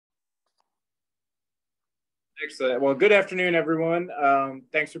Excellent. Well, good afternoon, everyone.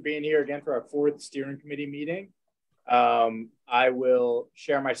 Thanks for being here again for our fourth steering committee meeting. I will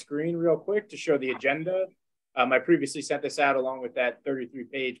share my screen real quick to show the agenda. I previously sent this out along with that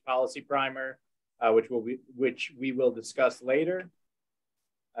 33-page policy primer, which we will discuss later.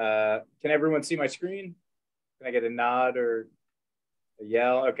 Can everyone see my screen? Can I get a nod or a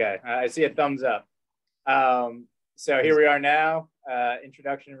yell? Okay, I see a thumbs up. So here we are now,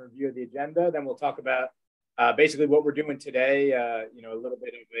 introduction and review of the agenda. Then we'll talk about basically what we're doing today, a little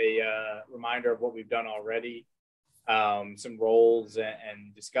bit of a reminder of what we've done already, some roles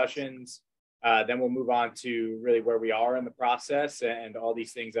and discussions. Then we'll move on to really where we are in the process and all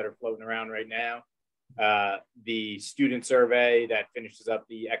these things that are floating around right now. The student survey that finishes up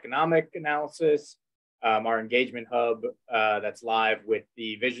the economic analysis, our engagement hub that's live with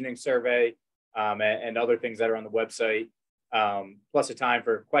the visioning survey, and other things that are on the website, plus a time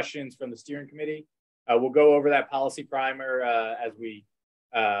for questions from the steering committee. We'll go over that policy primer as we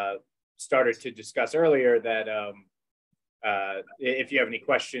started to discuss earlier that if you have any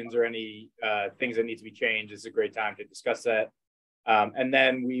questions or any things that need to be changed, it's a great time to discuss that. And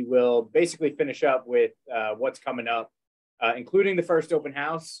then we will basically finish up with what's coming up, including the first open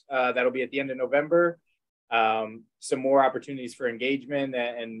house that'll be at the end of November, some more opportunities for engagement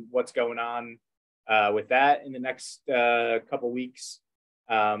and what's going on with that in the next couple weeks.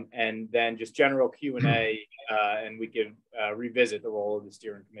 And then just general Q&A, and we can revisit the role of the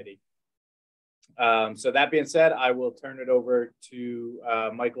steering committee. So that being said, I will turn it over to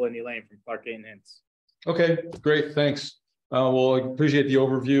Michael and Elaine from Clark Caton Hints. Okay, great, thanks. Well, I appreciate the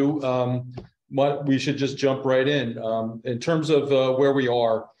overview. We should just jump right in. In terms of where we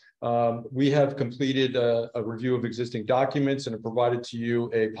are, we have completed a review of existing documents and have provided to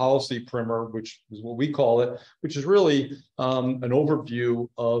you a policy primer, which is what we call it, which is really an overview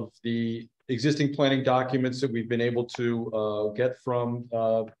of the existing planning documents that we've been able to get from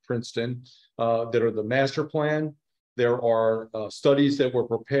Princeton that are the master plan. There are studies that were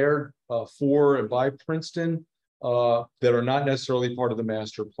prepared for and by Princeton that are not necessarily part of the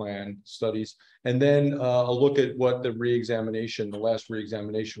master plan studies. And then a look at what the last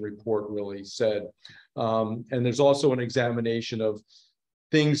re-examination report really said. And there's also an examination of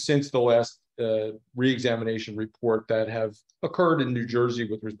things since the last re-examination report that have occurred in New Jersey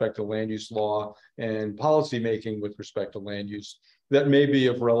with respect to land use law and policy making with respect to land use that may be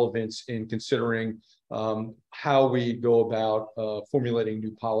of relevance in considering how we go about formulating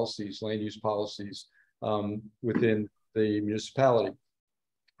new policies, land use policies, within the municipality.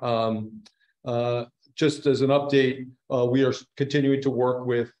 Just as an update, we are continuing to work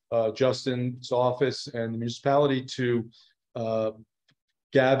with Justin's office and the municipality to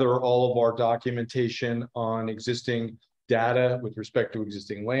gather all of our documentation on existing data with respect to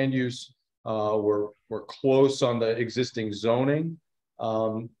existing land use. We're close on the existing zoning.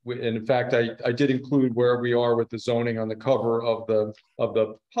 And in fact, I did include where we are with the zoning on the cover of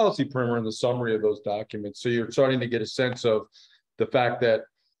the policy primer and the summary of those documents. So you're starting to get a sense of the fact that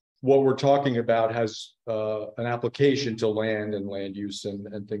what we're talking about has an application to land and land use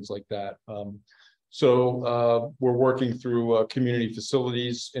and things like that. So we're working through community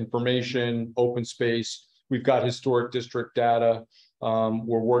facilities, information, open space. We've got historic district data.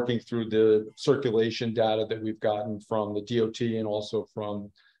 We're working through the circulation data that we've gotten from the DOT and also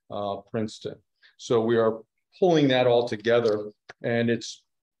from Princeton. So we are pulling that all together, and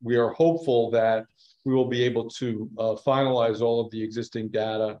we are hopeful that we will be able to finalize all of the existing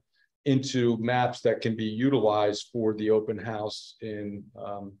data into maps that can be utilized for the open house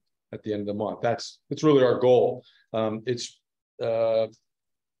at the end of the month. That's really our goal.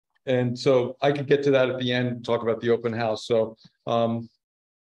 And so I could get to that at the end and talk about the open house. So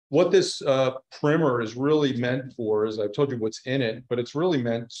what this primer is really meant for is, I've told you what's in it, but it's really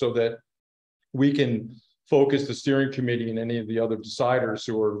meant so that we can focus the steering committee and any of the other deciders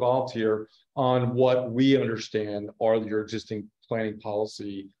who are involved here on what we understand are your existing planning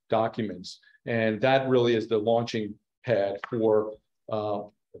policy documents. And that really is the launching pad for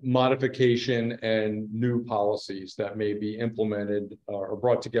modification and new policies that may be implemented or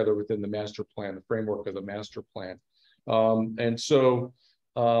brought together within the master plan, the framework of the master plan. And so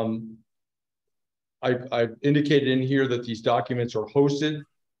I've indicated in here that these documents are hosted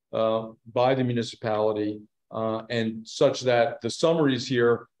by the municipality and such that the summaries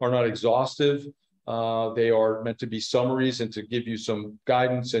here are not exhaustive. They are meant to be summaries and to give you some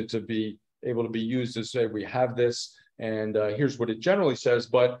guidance and to be able to be used to say, we have this, and here's what it generally says.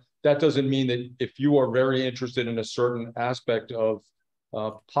 But that doesn't mean that if you are very interested in a certain aspect of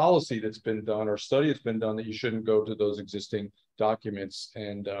policy that's been done or study that's been done, that you shouldn't go to those existing documents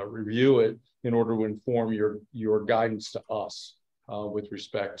and review it in order to inform your guidance to us with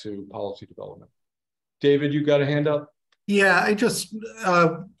respect to policy development. David, you got a hand up? Yeah, I just,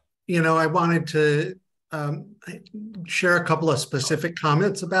 I wanted to share a couple of specific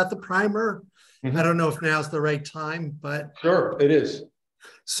comments about the primer. Mm-hmm. I don't know if now's the right time, but. Sure, it is.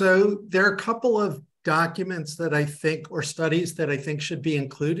 So there are a couple of documents that I think, or studies that I think should be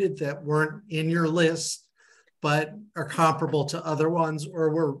included that weren't in your list, but are comparable to other ones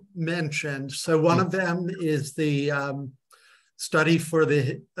or were mentioned. So one of them is the study for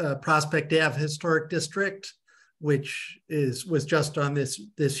the Prospect Ave Historic District, which was just on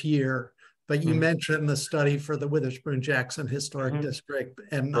this year. But you mentioned the study for the Witherspoon-Jackson Historic District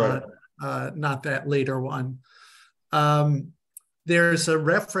and not that later one. There's a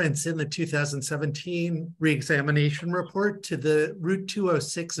reference in the 2017 reexamination report to the Route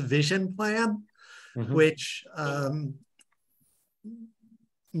 206 vision plan, which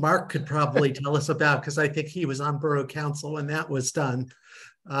Mark could probably tell us about because I think he was on Borough Council when that was done.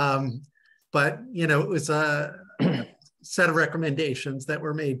 But, it was a set of recommendations that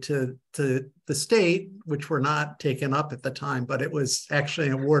were made to the state, which were not taken up at the time, but it was actually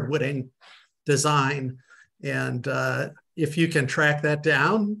an award-winning design. And if you can track that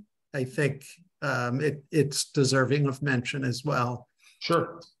down, I think it's deserving of mention as well.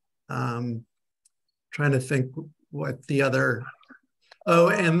 Sure. Trying to think what the other,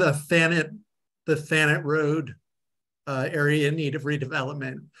 and the Thanet Road area in need of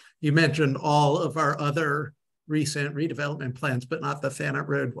redevelopment. You mentioned all of our other recent redevelopment plans, but not the Thanet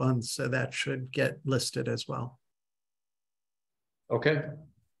Road ones, so that should get listed as well. Okay,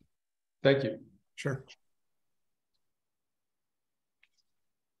 thank you. Sure.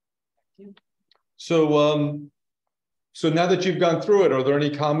 So, so now that you've gone through it, are there any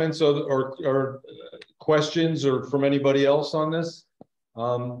comments or questions or from anybody else on this?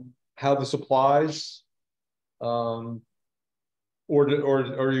 How this applies? Or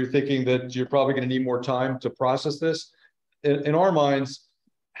are you thinking that you're probably going to need more time to process this? In our minds,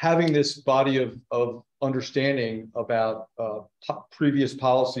 having this body of understanding about previous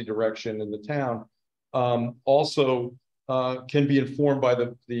policy direction in the town also can be informed by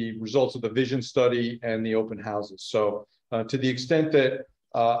the results of the vision study and the open houses. So to the extent that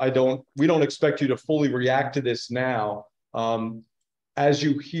we don't expect you to fully react to this now, as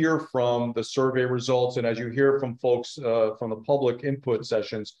you hear from the survey results and as you hear from folks from the public input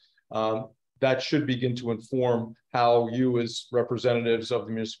sessions, that should begin to inform how you as representatives of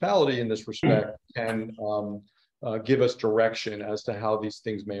the municipality in this respect can give us direction as to how these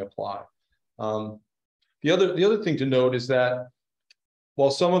things may apply. The other thing to note is that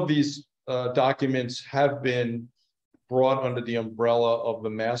while some of these documents have been brought under the umbrella of the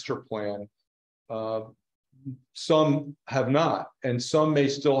master plan, some have not, and some may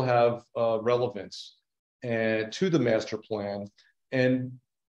still have relevance to the master plan. And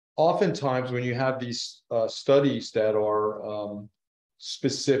oftentimes when you have these studies that are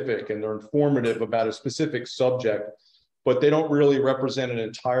specific and they're informative about a specific subject, but they don't really represent an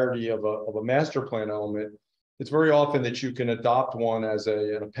entirety of a master plan element, it's very often that you can adopt one as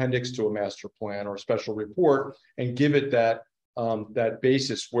an appendix to a master plan or a special report and give it that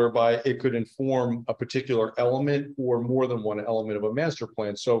basis whereby it could inform a particular element or more than one element of a master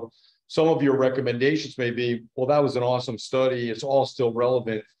plan. So some of your recommendations may be, well, that was an awesome study. It's all still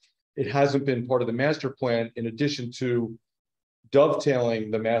relevant. It hasn't been part of the master plan. In addition to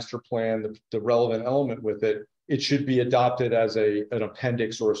dovetailing the master plan, the relevant element with it, it should be adopted as an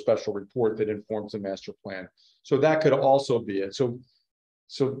appendix or a special report that informs the master plan. So that could also be it. So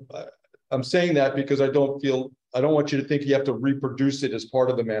I'm saying that because I don't want you to think you have to reproduce it as part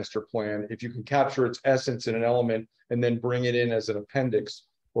of the master plan. If you can capture its essence in an element and then bring it in as an appendix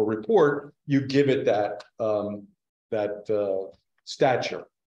or report, you give it that stature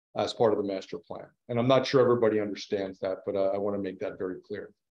as part of the master plan. And I'm not sure everybody understands that, but I want to make that very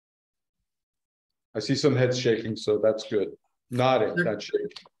clear. I see some heads shaking, so that's good. Nodding, not shaking.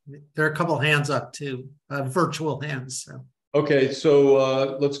 There are a couple hands up too, virtual hands. So. Okay,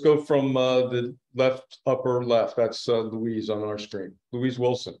 so let's go from the upper left. That's Louise on our screen. Louise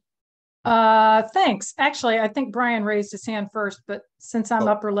Wilson. Thanks. Actually, I think Brian raised his hand first, but since I'm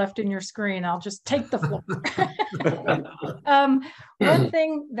upper left in your screen, I'll just take the floor. One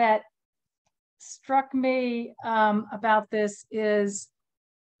thing that struck me about this is,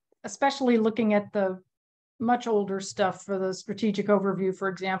 especially looking at the much older stuff for the strategic overview, for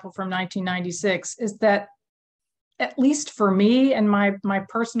example, from 1996, is that, at least for me and my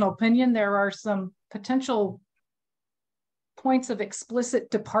personal opinion, there are some potential points of explicit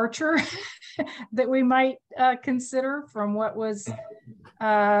departure that we might consider from what was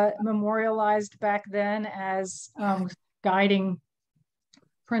memorialized back then as guiding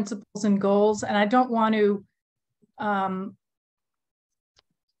principles and goals. And I don't want to,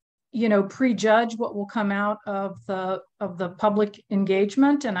 prejudge what will come out of the public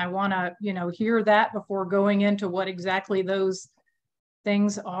engagement. And I want to, hear that before going into what exactly those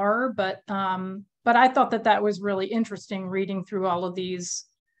things are. But I thought that was really interesting reading through all of these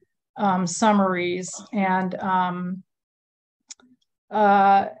summaries. And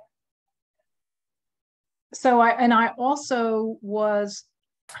so I also was,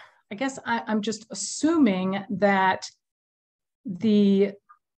 I guess I'm just assuming that the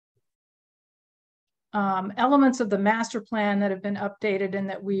elements of the master plan that have been updated and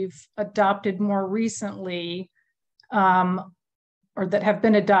that we've adopted more recently, or that have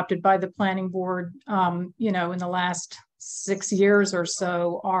been adopted by the planning board, in the last 6 years or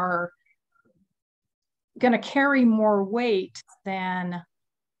so, are going to carry more weight than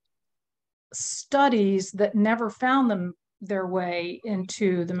studies that never found their way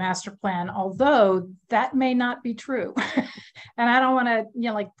into the master plan, although that may not be true. And I don't want to,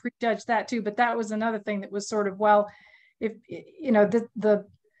 prejudge that too, but that was another thing that was sort of, well, if, the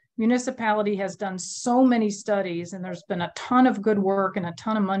municipality has done so many studies and there's been a ton of good work and a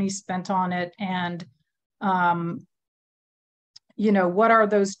ton of money spent on it. And, what are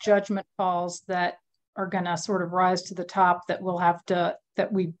those judgment calls that are going to sort of rise to the top that we'll have to,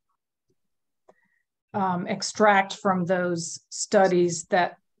 that we extract from those studies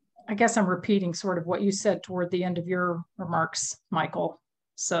that, I guess I'm repeating sort of what you said toward the end of your remarks, Michael.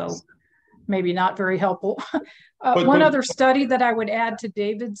 So maybe not very helpful. One other study that I would add to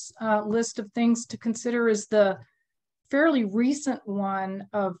David's list of things to consider is the fairly recent one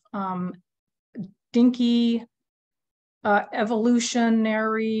of dinky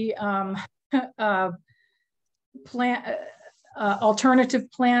evolutionary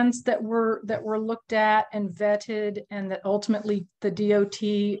alternative plans that were looked at and vetted, and that ultimately the DOT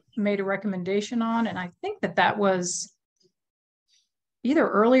made a recommendation on. And I think that was either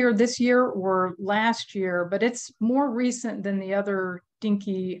earlier this year or last year, but it's more recent than the other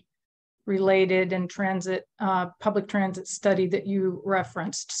dinky related and public transit study that you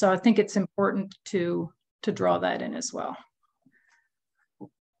referenced. So I think it's important to draw that in as well.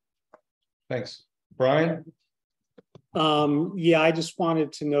 Thanks. Brian? Yeah, I just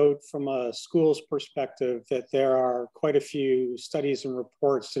wanted to note from a school's perspective that there are quite a few studies and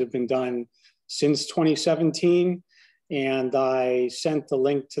reports that have been done since 2017. And I sent the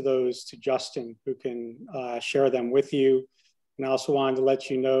link to those to Justin, who can share them with you. And I also wanted to let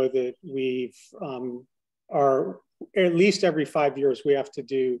you know that we've, at least every 5 years, we have to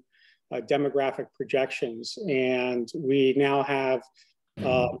do demographic projections. And we now have,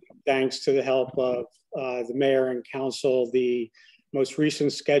 thanks to the help of the mayor and council, the most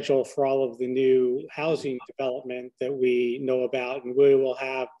recent schedule for all of the new housing development that we know about. And we will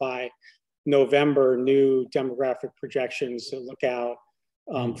have by November new demographic projections that look out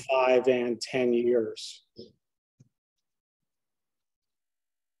 5 and 10 years.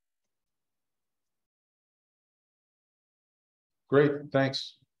 Great,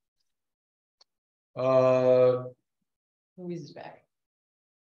 thanks. Louise is back.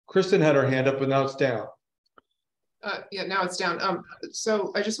 Kristen had her hand up, but now it's down. Yeah, now it's down.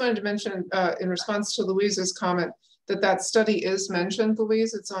 So I just wanted to mention in response to Louise's comment that study is mentioned,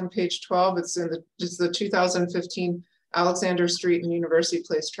 Louise. It's on page 12. It's the 2015 Alexander Street and University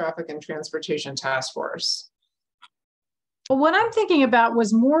Place Traffic and Transportation Task Force. Well, what I'm thinking about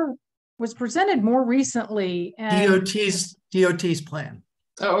was presented more recently. And DOT's plan.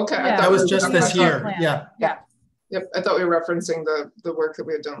 Oh, okay. Yeah, that was just this year. Plan. Yeah. Yep. I thought we were referencing the work that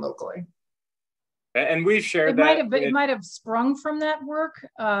we had done locally. And we've shared it might have sprung from that work.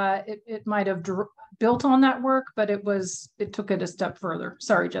 It might have built on that work, but it took it a step further.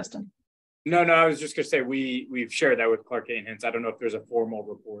 Sorry, Justin. No, I was just gonna say we've shared that with Clark Kane Hints. I don't know if there's a formal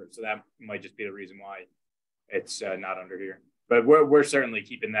report, so that might just be the reason why it's not under here. But we're certainly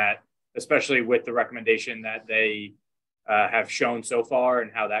keeping that, especially with the recommendation that they have shown so far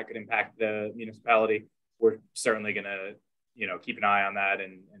and how that could impact the municipality. We're certainly gonna, keep an eye on that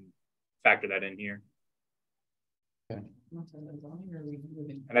and factor that in here. Okay.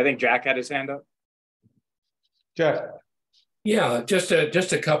 And I think Jack had his hand up. Jack. Yeah, just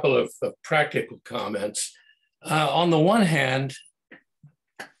a couple of practical comments. On the one hand,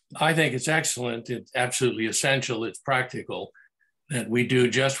 I think it's excellent. It's absolutely essential. It's practical that we do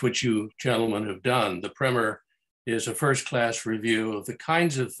just what you gentlemen have done. The primer is a first-class review of the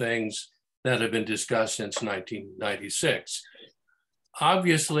kinds of things that have been discussed since 1996.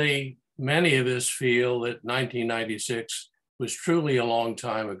 Obviously, many of us feel that 1996 was truly a long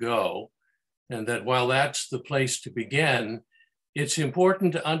time ago, and that while that's the place to begin, it's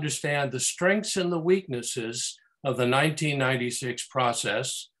important to understand the strengths and the weaknesses of the 1996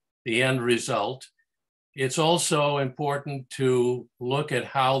 process, the end result. It's also important to look at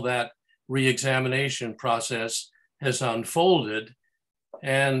how that re-examination process has unfolded.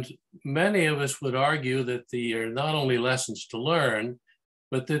 And many of us would argue that there are not only lessons to learn,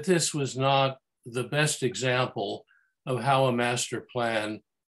 but that this was not the best example of how a master plan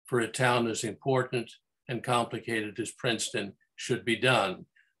for a town as important and complicated as Princeton should be done.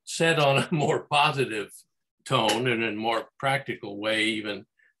 Said on a more positive tone and in a more practical way, even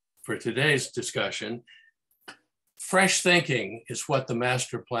for today's discussion, fresh thinking is what the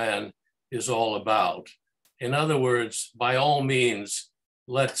master plan is all about. In other words, by all means,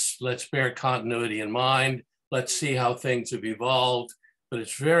 let's bear continuity in mind. Let's see how things have evolved. But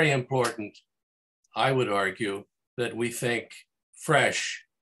it's very important, I would argue, that we think fresh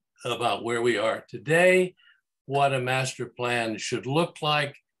about where we are today, what a master plan should look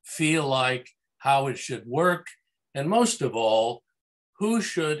like, feel like, how it should work, and most of all, who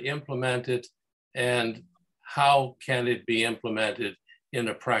should implement it and how can it be implemented in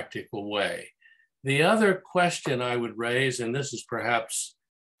a practical way. The other question I would raise, and this is perhaps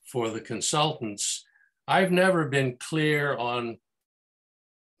for the consultants, I've never been clear on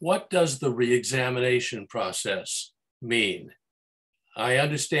what does the re-examination process mean? I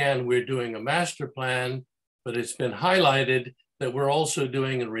understand we're doing a master plan, but it's been highlighted that we're also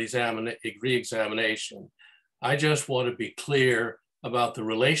doing a re-examination. I just want to be clear about the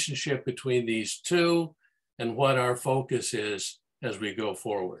relationship between these two and what our focus is as we go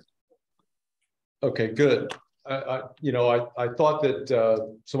forward. Okay, good. I thought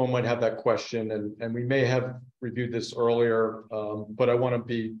that someone might have that question, and we may have reviewed this earlier, but I want to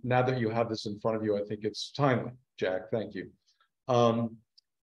be, now that you have this in front of you, I think it's timely. Jack, thank you. The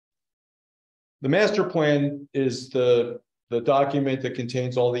master plan is the document that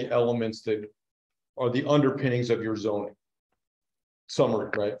contains all the elements that are the underpinnings of your zoning summary,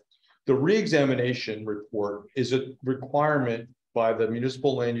 right? The re-examination report is a requirement by the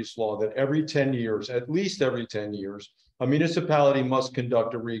municipal land use law that every 10 years, at least every 10 years, a municipality must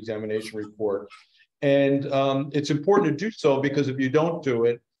conduct a re-examination report. And it's important to do so because if you don't do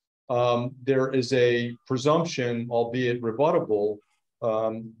it, there is a presumption, albeit rebuttable,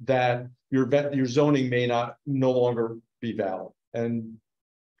 that your zoning may no longer be valid. And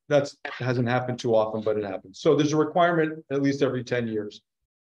that hasn't happened too often, but it happens. So there's a requirement at least every 10 years.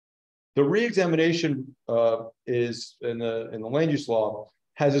 The re-examination is in the land use law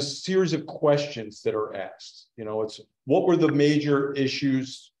has a series of questions that are asked. It's what were the major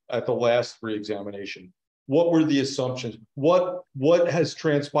issues at the last re-examination? What were the assumptions? What has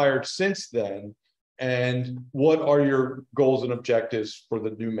transpired since then? And what are your goals and objectives for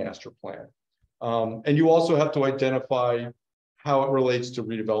the new master plan? And you also have to identify how it relates to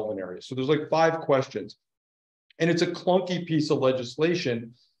redevelopment areas. So there's like 5 questions. And it's a clunky piece of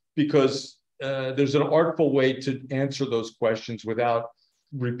legislation because there's an artful way to answer those questions without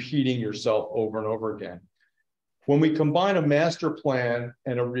repeating yourself over and over again. When we combine a master plan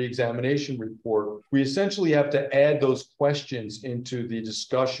and a re-examination report, we essentially have to add those questions into the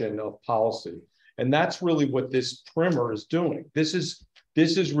discussion of policy. And that's really what this primer is doing. This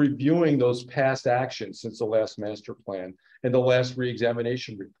is reviewing those past actions since the last master plan and the last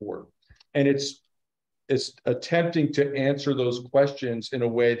re-examination report. And it's attempting to answer those questions in a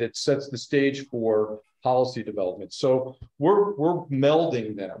way that sets the stage for policy development. So we're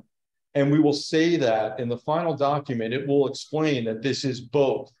melding them. And we will say that in the final document, it will explain that this is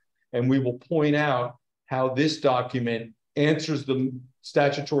both. And we will point out how this document answers the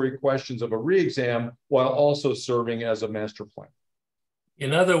statutory questions of a re-exam while also serving as a master plan.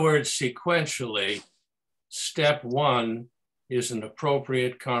 In other words, sequentially, step 1 is an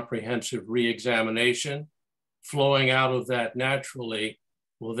appropriate comprehensive re-examination. Flowing out of that naturally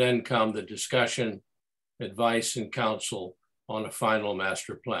will then come the discussion, advice, and counsel on a final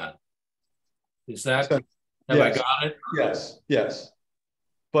master plan. Is that, have I got it? Yes.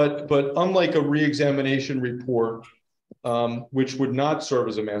 But unlike a re-examination report, which would not serve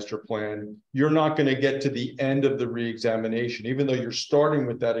as a master plan, you're not going to get to the end of the re-examination, even though you're starting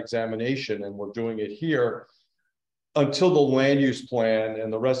with that examination and we're doing it here. Until the land use plan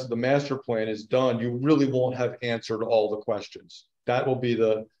and the rest of the master plan is done, you really won't have answered all the questions. That will be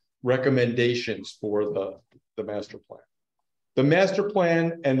the recommendations for the master plan. The master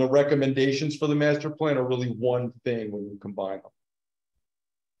plan and the recommendations for the master plan are really one thing when you combine them.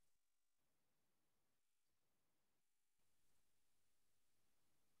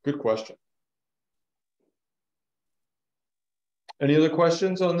 Good question. Any other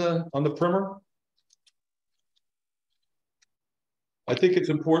questions on the primer? I think it's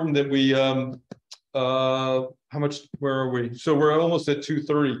important that we, where are we? So we're almost at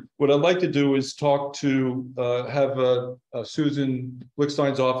 2:30. What I'd like to do is talk to, have Susan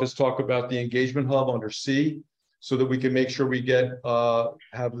Blickstein's office talk about the engagement hub under C, so that we can make sure we get,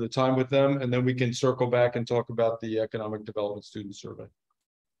 have the time with them, and then we can circle back and talk about the economic development student survey.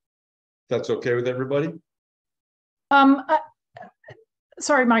 That's okay with everybody?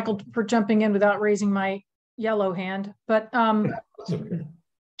 Sorry, Michael, for jumping in without raising my yellow hand, but Okay.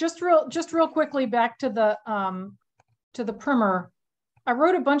 just real quickly back to the primer. I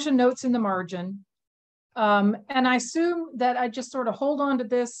wrote a bunch of notes in the margin, and I assume that I just sort of hold on to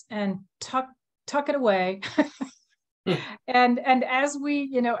this and tuck it away. and as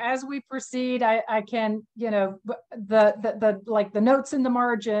we proceed, I can, the notes in the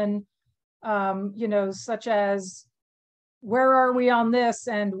margin, such as, where are we on this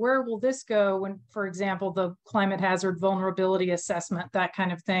and where will this go when, for example, the climate hazard vulnerability assessment, that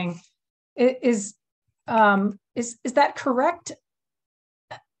kind of thing. Is that correct?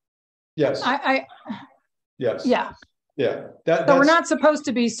 Yes. Yes. Yeah. Yeah. So we're not supposed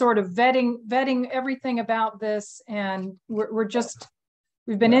to be sort of vetting everything about this, and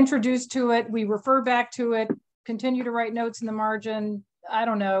we've been introduced to it. We refer back to it, continue to write notes in the margin, I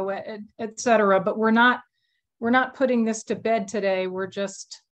don't know, et cetera, but we're not putting this to bed today.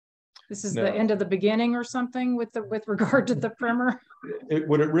 This is the end of the beginning or something with regard to the primer.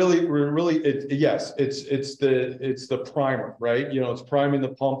 Yes, it's the primer, right? It's priming the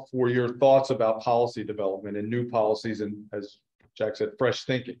pump for your thoughts about policy development and new policies, and, as Jack said, fresh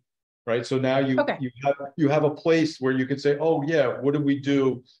thinking, right? So now you have a place where you can say, oh yeah, what did we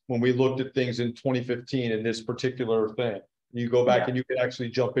do when we looked at things in 2015 in this particular thing? You go back and you can actually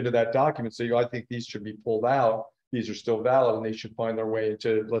jump into that document and say, I think these should be pulled out. These are still valid, and they should find their way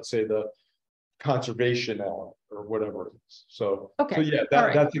into, let's say, the conservation element or whatever it is. So yeah,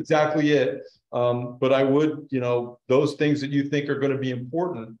 that's exactly it. But I would, those things that you think are going to be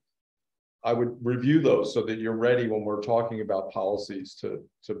important, I would review those so that you're ready when we're talking about policies to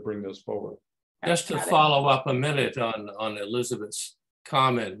bring those forward. Just to follow up a minute on Elizabeth's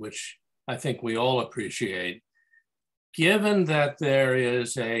comment, which I think we all appreciate. Given that there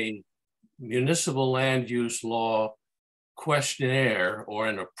is a municipal land use law questionnaire or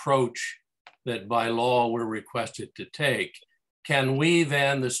an approach that by law we're requested to take, can we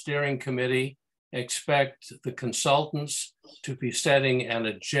then, the steering committee, expect the consultants to be setting an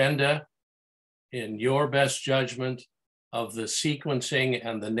agenda in your best judgment of the sequencing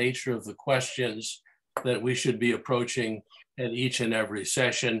and the nature of the questions that we should be approaching at each and every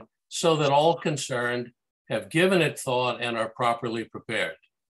session, so that all concerned have given it thought and are properly prepared?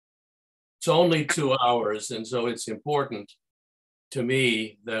 It's only 2 hours, and so it's important to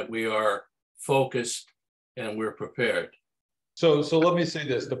me that we are focused and we're prepared. So let me say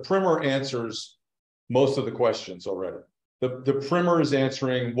this: the primer answers most of the questions already. The primer is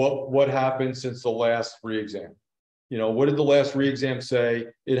answering what happened since the last re-exam. What did the last re-exam say?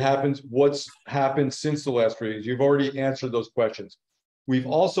 It happens. What's happened since the last re-exam? You've already answered those questions. We've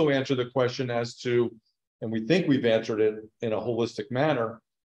also answered the question as to, and we think we've answered it in a holistic manner,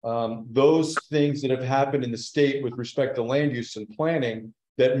 those things that have happened in the state with respect to land use and planning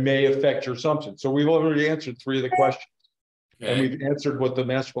that may affect your assumptions. So we've already answered 3 of the questions. Okay. And we've answered what the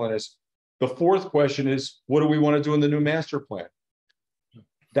master plan is. The 4th question is, what do we want to do in the new master plan?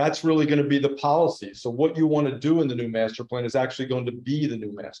 That's really going to be the policy. So what you want to do in the new master plan is actually going to be the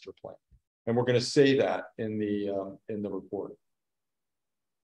new master plan. And we're going to say that in the report.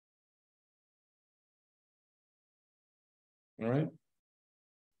 All right.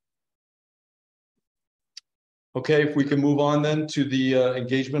 Okay, if we can move on then to the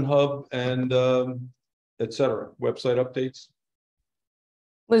engagement hub and et cetera, website updates.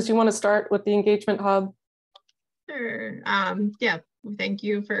 Liz, you want to start with the engagement hub? Sure. Yeah, thank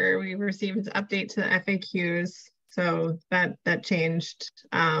you we received an update to the FAQs. So that changed.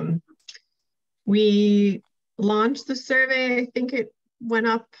 We launched the survey. I think it went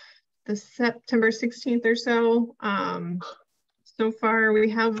up the September 16th or so. So far, we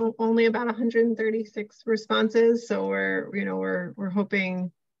have only about 136 responses. So we're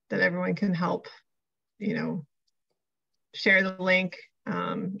hoping that everyone can help, share the link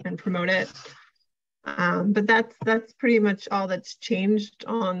and promote it. But that's pretty much all that's changed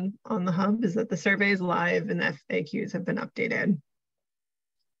on the hub, is that the survey is live and the FAQs have been updated.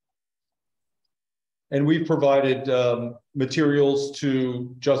 And we've provided materials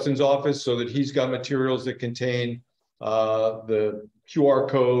to Justin's office so that he's got materials that contain the QR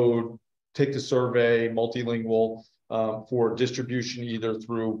code, take the survey, multilingual, for distribution either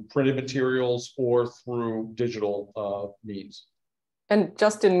through printed materials or through digital means. And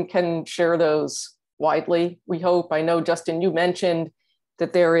Justin can share those widely, we hope. I know, Justin, you mentioned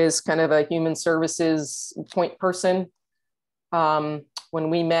that there is kind of a human services point person. When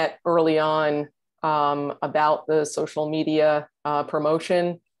we met early on about the social media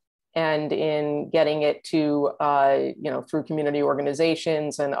promotion, and in getting it to, through community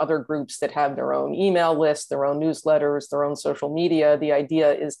organizations and other groups that have their own email lists, their own newsletters, their own social media, the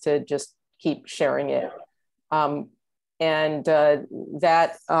idea is to just keep sharing it.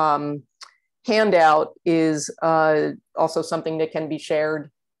 That handout is also something that can be shared.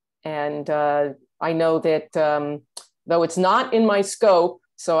 And I know that though it's not in my scope,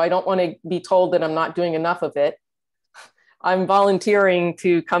 so I don't want to be told that I'm not doing enough of it, I'm volunteering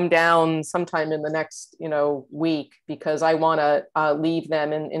to come down sometime in the next, week, because I want to leave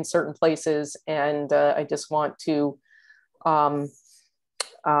them in certain places, and I just want to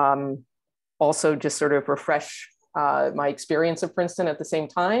also just sort of refresh my experience of Princeton at the same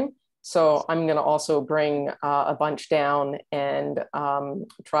time. So I'm going to also bring a bunch down and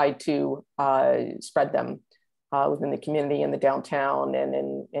try to spread them within the community in the downtown and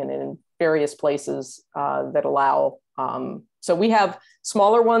in various places that allow. So we have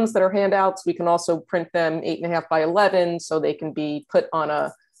smaller ones that are handouts. We can also print them 8.5 by 11, so they can be put on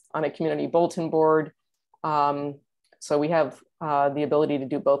a community bulletin board. So we have the ability to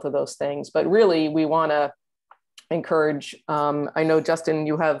do both of those things. But really, we want to encourage. I know, Justin,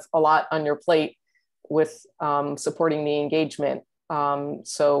 you have a lot on your plate with supporting the engagement.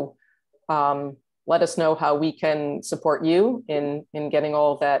 So let us know how we can support you in getting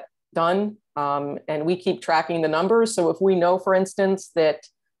all of that done. And we keep tracking the numbers. So if we know, for instance, that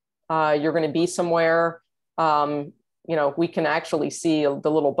you're going to be somewhere, we can actually see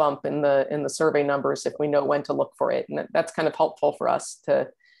the little bump in the survey numbers if we know when to look for it. And that's kind of helpful for us to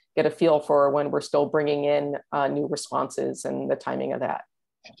get a feel for when we're still bringing in new responses and the timing of that.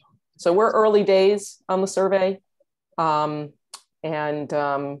 So we're early days on the survey. So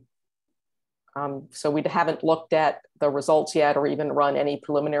we haven't looked at the results yet or even run any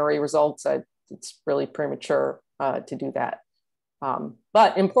preliminary results. It's really premature to do that.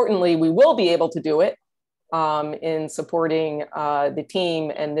 But importantly, we will be able to do it in supporting the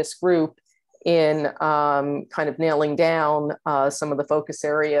team and this group in kind of nailing down some of the focus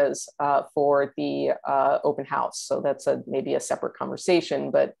areas for the open house. So that's maybe a separate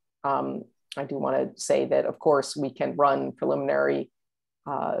conversation, but I do want to say that, of course, we can run preliminary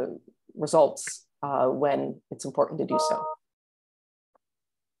results when it's important to do so.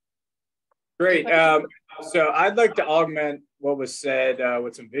 Great. So I'd like to augment what was said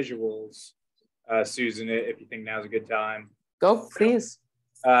with some visuals, Susan, if you think now's a good time. Go, please.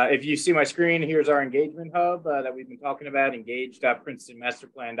 If you see my screen, here's our engagement hub that we've been talking about,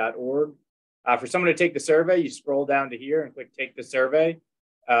 engage.princetonmasterplan.org. For someone to take the survey, you scroll down to here and click take the survey.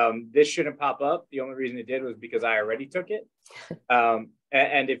 This shouldn't pop up. The only reason it did was because I already took it.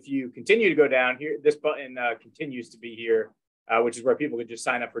 And if you continue to go down here, this button continues to be here, which is where people could just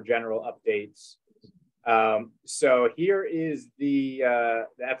sign up for general updates. So here is the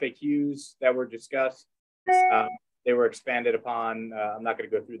FAQs that were discussed. They were expanded upon. I'm not going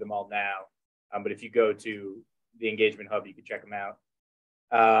to go through them all now, but if you go to the engagement hub, you can check them out.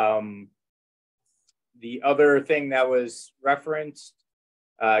 The other thing that was referenced,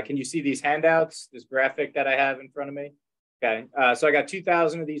 can you see these handouts, this graphic that I have in front of me? Okay, so I got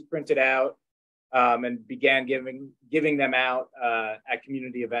 2,000 of these printed out and began giving them out at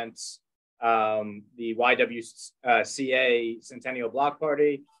community events. The YWCA Centennial Block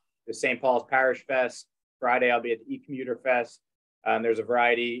Party, the St. Paul's Parish Fest. Friday, I'll be at the E-Commuter Fest. There's a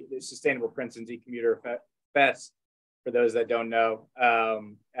variety, the Sustainable Princeton's E-Commuter Fest, for those that don't know,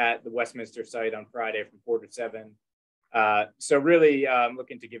 at the Westminster site on Friday from 4 to 7. So really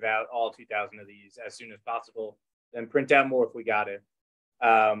looking to give out all 2,000 of these as soon as possible, then print out more if we got it.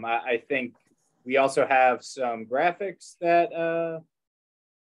 I think we also have some graphics that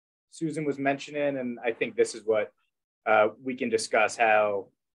Susan was mentioning, and I think this is what we can discuss how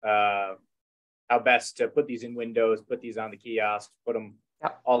best to put these in windows, put these on the kiosks, put them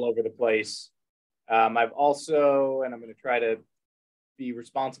all over the place. I've also, and I'm going to try to be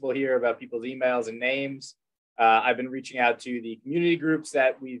responsible here about people's emails and names. I've been reaching out to the community groups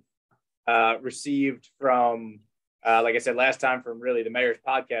that we've received from, like I said last time, from really the mayor's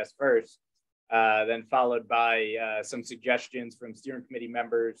podcast first, then followed by some suggestions from steering committee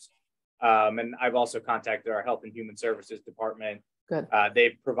members. And I've also contacted our Health and Human Services Department. Good.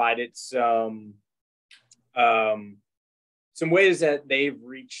 They've provided some some ways that they've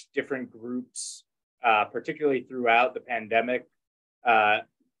reached different groups, particularly throughout the pandemic.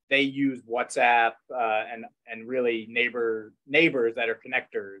 They use WhatsApp and really neighbors that are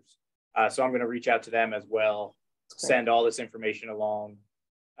connectors. So I'm going to reach out to them as well, send all this information along.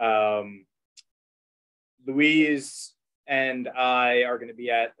 Louise and I are going to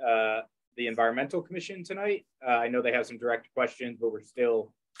be at the Environmental Commission tonight. I know they have some direct questions, but we're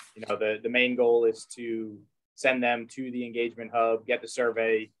still, you know, the main goal is to send them to the engagement hub, get the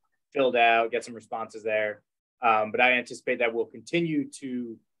survey filled out, get some responses there. But I anticipate that we'll continue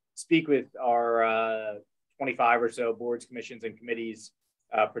to speak with our 25 or so boards, commissions, and committees,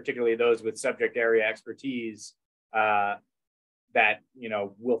 particularly those with subject area expertise that, you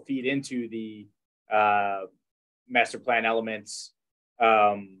know, will feed into the master plan elements,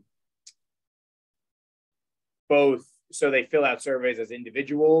 both so they fill out surveys as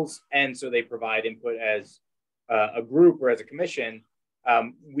individuals and so they provide input as a group or as a commission.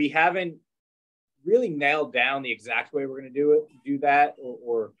 We haven't really nailed down the exact way we're going to do that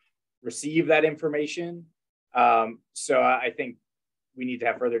or receive that information. So I think we need to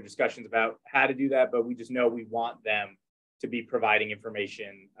have further discussions about how to do that, but we just know we want them to be providing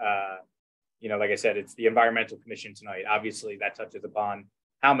information. You know, like I said, it's the Environmental Commission tonight. Obviously, that touches upon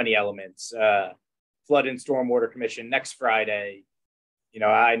how many elements. Flood and Stormwater Commission next Friday. You know,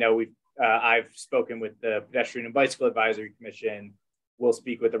 I know I've spoken with the Pedestrian and Bicycle Advisory Commission. We'll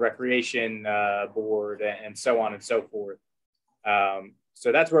speak with the Recreation Board and so on and so forth.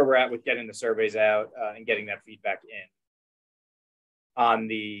 So that's where we're at with getting the surveys out and getting that feedback in on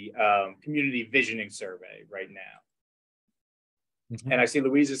the community visioning survey right now. Mm-hmm. And I see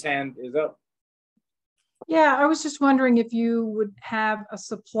Louise's hand is up. Yeah, I was just wondering if you would have a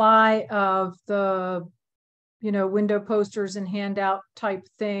supply of the, you know, window posters and handout type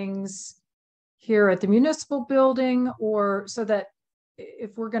things here at the municipal building, or so that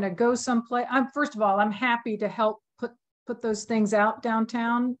if we're going to go someplace, first of all, I'm happy to help put those things out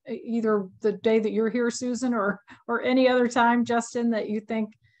downtown, either the day that you're here, Susan, or any other time, Justin, that you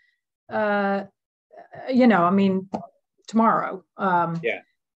think, you know, I mean, tomorrow. Yeah.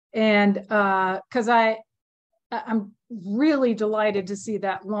 And because I'm really delighted to see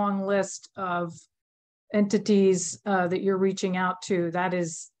that long list of entities that you're reaching out to.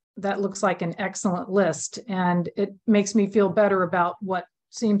 That looks like an excellent list, and it makes me feel better about what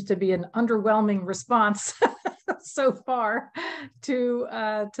seems to be an underwhelming response so far to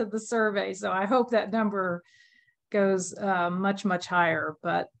the survey. So I hope that number goes much higher.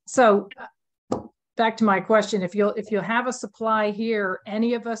 But so back to my question, if you'll have a supply here,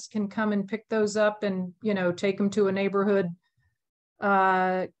 any of us can come and pick those up and, you know, take them to a neighborhood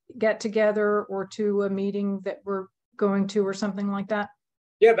get together or to a meeting that we're going to or something like that.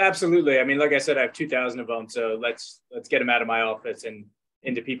 Yep, absolutely. I mean, like I said, I have 2,000 of them, so let's get them out of my office and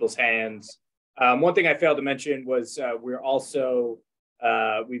into people's hands. One thing I failed to mention was we're also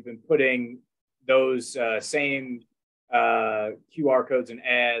we've been putting those same QR codes and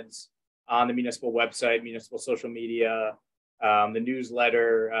ads on the municipal website, municipal social media, the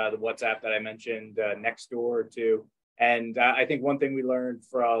newsletter, the WhatsApp that I mentioned next door to. And I think one thing we learned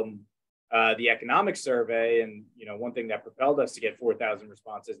from the economic survey, and you know, one thing that propelled us to get 4,000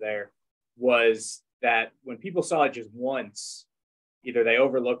 responses there, was that when people saw it just once, either they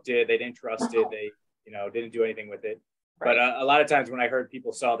overlooked it, they didn't trust it, they, you know, didn't do anything with it. Right. But a lot of times when I heard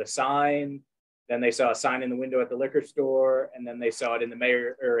people saw the sign, then they saw a sign in the window at the liquor store, and then they saw it in the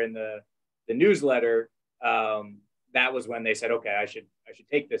mayor or in the newsletter, that was when they said, okay, I should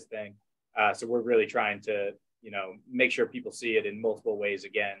take this thing. So we're really trying to, you know, make sure people see it in multiple ways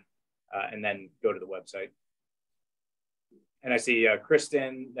again, and then go to the website. And I see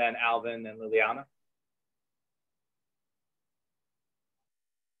Kristen, then Alvin, then Liliana.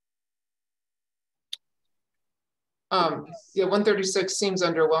 Yeah, 136 seems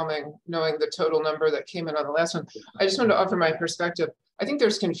underwhelming, knowing the total number that came in on the last one. I just wanted to offer my perspective. I think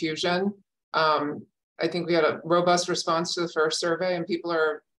there's confusion. I think we had a robust response to the first survey, and people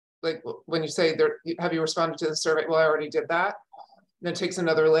are like, when you say, have you responded to the survey? Well, I already did that. And it takes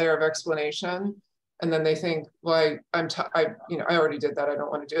another layer of explanation. And then they think, well, I already did that. I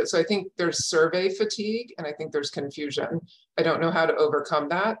don't want to do it. So I think there's survey fatigue, and I think there's confusion. I don't know how to overcome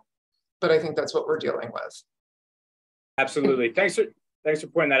that, but I think that's what we're dealing with. Absolutely. Thanks for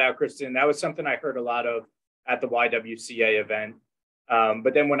pointing that out, Kristen. That was something I heard a lot of at the YWCA event.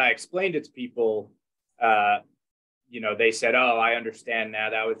 But then when I explained it to people, you know, they said, oh, I understand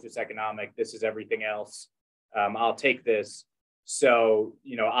now. That was just economic. This is everything else. I'll take this. So,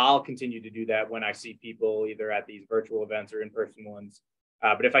 you know, I'll continue to do that when I see people either at these virtual events or in-person ones.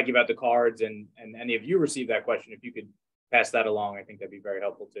 But if I give out the cards and any of you receive that question, if you could pass that along, I think that'd be very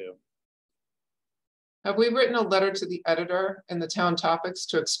helpful too. Have we written a letter to the editor in the town topics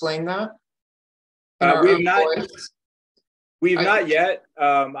to explain that? We have not yet.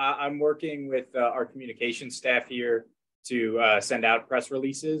 I'm working with our communications staff here to send out press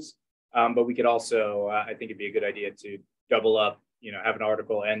releases, but we could also, I think it'd be a good idea to double up, have an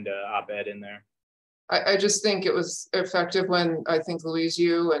article and op-ed in there. I just think it was effective when I think Louise,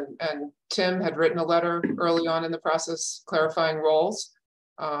 you and Tim had written a letter early on in the process clarifying roles.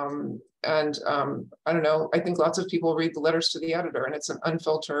 I don't know, I think lots of people read the letters to the editor, and it's an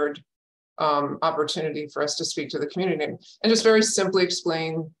unfiltered opportunity for us to speak to the community and just very simply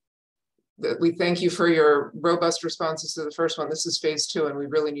explain that we thank you for your robust responses to the first one. This is phase 2, and we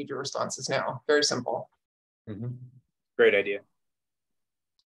really need your responses now. Very simple. Mm-hmm. Great idea.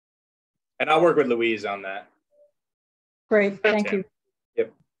 And I'll work with Louise on that. Great, thank you.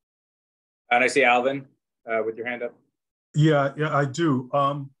 Yep. And I see Alvin with your hand up. Yeah, I do.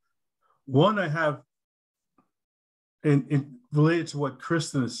 One I have, in related to what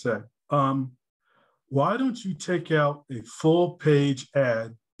Kristen has said, why don't you take out a full page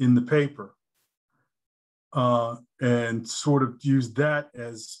ad in the paper and sort of use that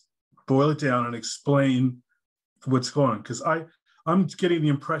as boil it down and explain what's going on? Because I'm getting the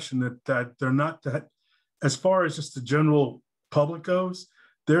impression that they're not that, as far as just the general public goes,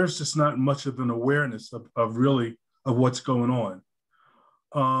 there's just not much of an awareness of really of what's going on.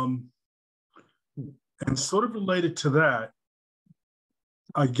 And sort of related to that,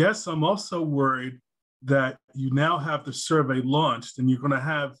 I guess I'm also worried that you now have the survey launched and you're going to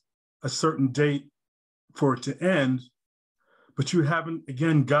have a certain date for it to end, but you haven't,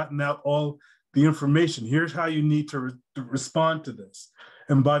 again, gotten out all the information. Here's how you need to respond to this.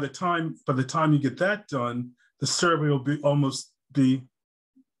 And by the time you get that done, the survey will be almost the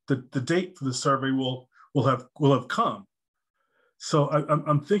date for the survey will have come. So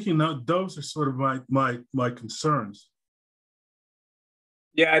I'm thinking now those are sort of my concerns.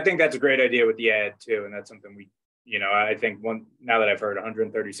 Yeah, I think that's a great idea with the ad too, and that's something we, I think now that I've heard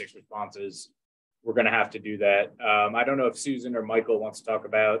 136 responses, we're going to have to do that. I don't know if Susan or Michael wants to talk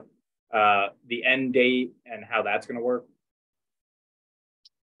about the end date and how that's going to work.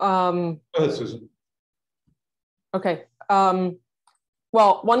 Go ahead, Susan. Okay.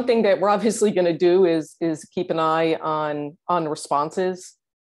 Well, one thing that we're obviously going to do is keep an eye on responses.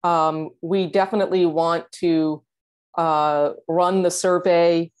 We definitely want to run the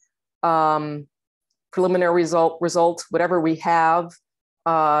survey, preliminary results, whatever we have,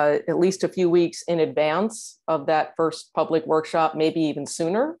 at least a few weeks in advance of that first public workshop, maybe even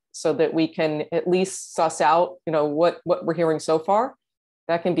sooner, so that we can at least suss out, what we're hearing so far.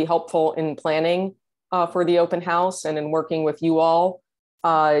 That can be helpful in planning for the open house and in working with you all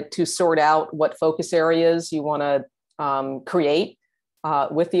to sort out what focus areas you want to create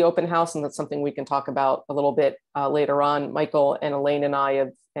with the open house. And that's something we can talk about a little bit later on. Michael and Elaine and I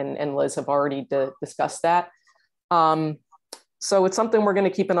and Liz have already discussed that. So it's something we're going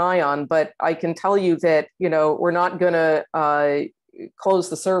to keep an eye on, but I can tell you that, we're not going to close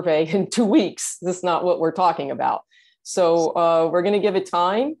the survey in 2 weeks. That's not what we're talking about. So we're going to give it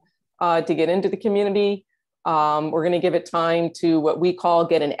time to get into the community. We're going to give it time to what we call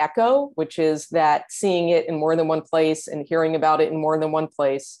get an echo, which is that seeing it in more than one place and hearing about it in more than one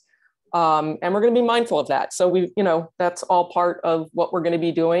place. And we're going to be mindful of that. So that's all part of what we're going to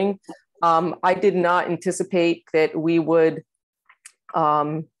be doing. I did not anticipate that we would,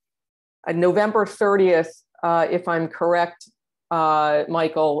 November 30th, if I'm correct,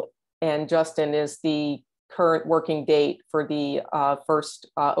 Michael and Justin, is the current working date for the first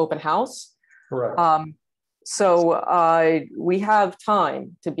open house. Correct. So we have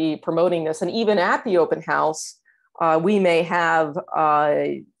time to be promoting this. And even at the open house, we may have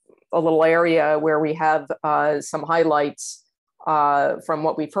a little area where we have some highlights from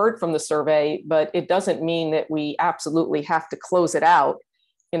what we've heard from the survey, but it doesn't mean that we absolutely have to close it out,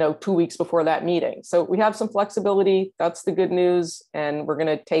 2 weeks before that meeting. So we have some flexibility. That's the good news. And we're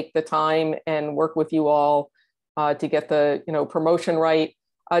going to take the time and work with you all to get the promotion right.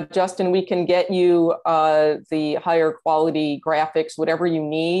 Justin, we can get you the higher quality graphics, whatever you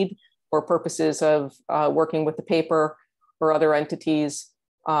need for purposes of working with the paper or other entities.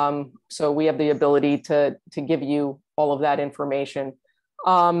 So we have the ability to give you all of that information.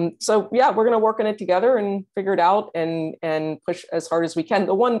 So yeah, we're going to work on it together and figure it out and push as hard as we can.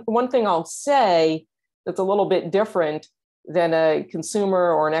 The one thing I'll say that's a little bit different than a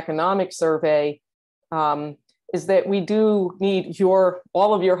consumer or an economic survey is that we do need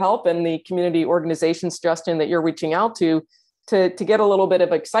all of your help and the community organizations, Justin, that you're reaching out to to get a little bit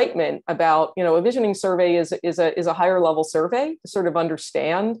of excitement about, a visioning survey is a higher level survey to sort of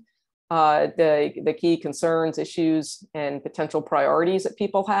understand the key concerns, issues, and potential priorities that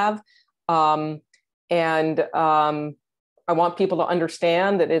people have. I want people to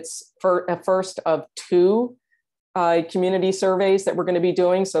understand that it's a first of two community surveys that we're going to be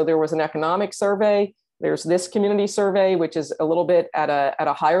doing. So there was an economic survey. There's this community survey, which is a little bit at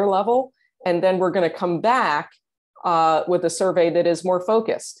a higher level. And then we're going to come back with a survey that is more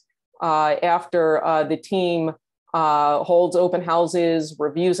focused after the team holds open houses,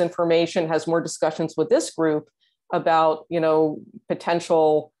 reviews information, has more discussions with this group about,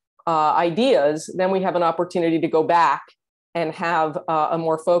 potential ideas. Then we have an opportunity to go back and have a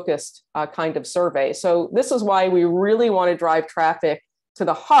more focused kind of survey. So this is why we really want to drive traffic to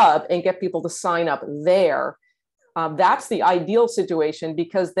the hub and get people to sign up there. That's the ideal situation,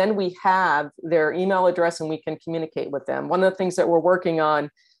 because then we have their email address and we can communicate with them. One of the things that we're working on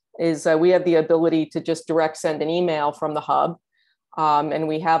is we have the ability to just direct send an email from the hub. And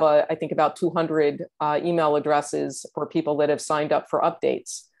we have, I think, about 200 email addresses for people that have signed up for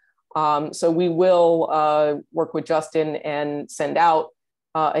updates. So we will work with Justin and send out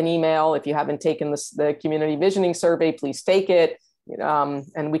an email. If you haven't taken the community visioning survey, please take it.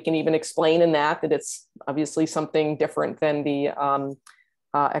 And we can even explain in that it's obviously something different than the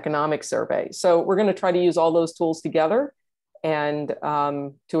economic survey. So we're going to try to use all those tools together and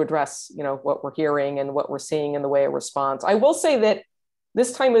to address, what we're hearing and what we're seeing in the way of response. I will say that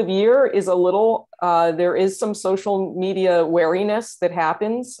this time of year is a little, there is some social media wariness that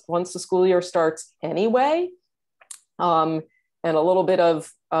happens once the school year starts anyway. And a little bit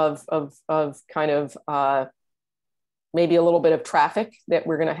of kind of maybe a little bit of traffic that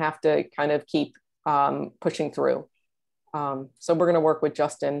we're going to have to kind of keep pushing through. So we're going to work with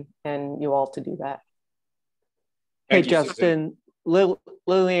Justin and you all to do that. Hey, Justin,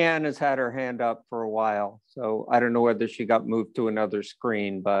 Lillian has had her hand up for a while, so I don't know whether she got moved to another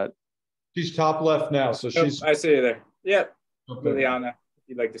screen, but she's top left now, so she's. I see you there. Yep, okay. Liliana, if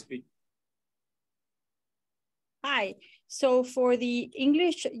you'd like to speak. Hi. So for the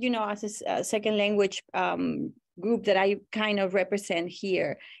English, as a second language group that I kind of represent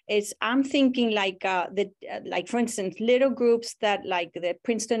here, I'm thinking like for instance, little groups that like the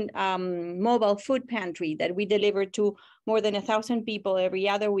Princeton mobile food pantry that we deliver to more than 1,000 people every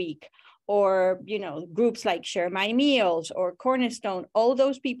other week, or groups like Share My Meals or Cornerstone. All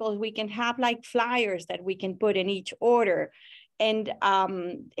those people, we can have like flyers that we can put in each order. And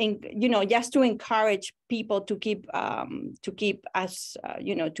just to encourage people to keep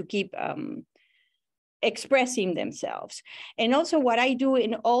expressing themselves. And also what I do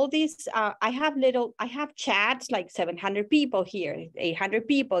in all these, I have chats, like 700 people here, 800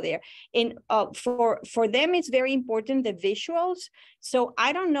 people there. And for them, it's very important, the visuals. So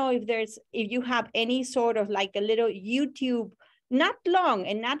I don't know if you have any sort of like a little YouTube, not long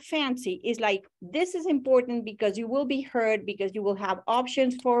and not fancy, is like, this is important because you will be heard, because you will have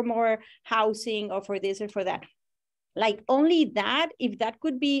options for more housing or for this or for that. Like only that, if that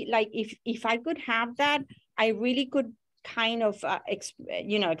could be like, if I could have that, I really could kind of,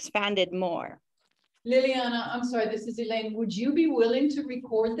 expand it more. Liliana, I'm sorry, this is Elaine. Would you be willing to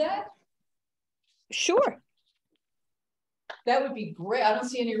record that? Sure. That would be great. I don't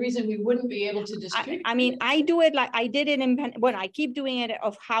see any reason we wouldn't be able to distribute. I mean, I do it like I did it in, I keep doing it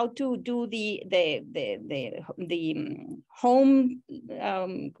of how to do the home,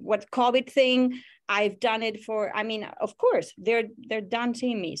 what COVID thing. I've done it for, of course, they're done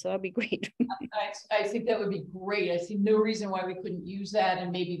seeing me, so that'd be great. I think that would be great. I see no reason why we couldn't use that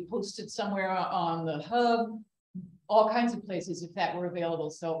and maybe post it somewhere on the hub, all kinds of places if that were available.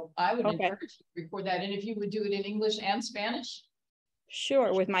 So I would encourage you to record that. And if you would do it in English and Spanish.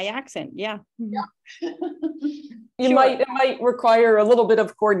 Sure, with my accent, yeah. Yeah. It might require a little bit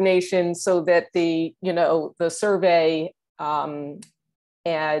of coordination so that the survey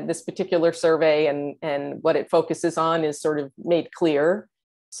and this particular survey and what it focuses on is sort of made clear.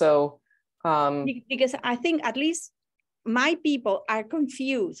 So because I think at least my people are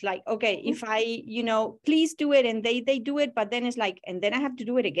confused, like, okay, if I, please do it, and they do it, but then it's like, and then I have to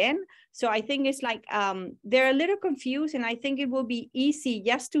do it again. So I think it's like, they're a little confused, and I think it will be easy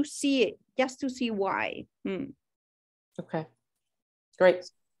just to see it, just to see why. Okay, great.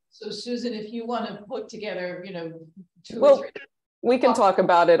 So Susan, if you want to put together, 2 or 3. We can talk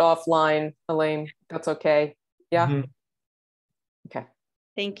about it offline, Elaine. That's okay. Yeah. Mm-hmm. Okay.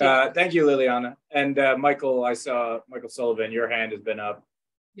 Thank you. Thank you, Liliana. And Michael, I saw Michael Sullivan, your hand has been up.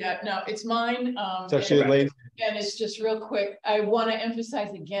 Yeah, no, it's mine. It's actually late. And it's just real quick. I want to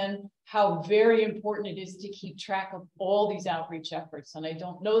emphasize again how very important it is to keep track of all these outreach efforts. And I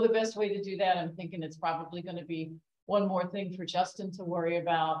don't know the best way to do that. I'm thinking it's probably going to be one more thing for Justin to worry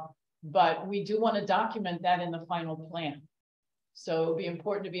about, but we do want to document that in the final plan. So it'd be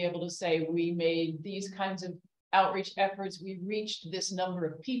important to be able to say, we made these kinds of outreach efforts, we reached this number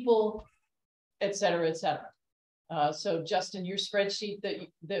of people, et cetera, et cetera. So Justin, your spreadsheet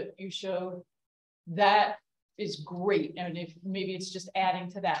that you showed, that is great. And if maybe it's just adding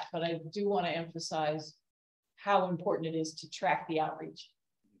to that, but I do want to emphasize how important it is to track the outreach.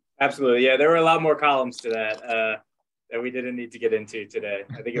 Absolutely. Yeah, there were a lot more columns to that that we didn't need to get into today.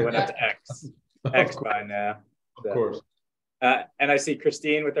 I think it went up to X by now. So. Of course. And I see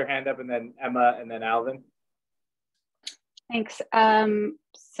Christine with her hand up, and then Emma, and then Alvin. Thanks.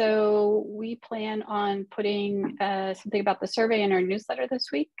 So we plan on putting something about the survey in our newsletter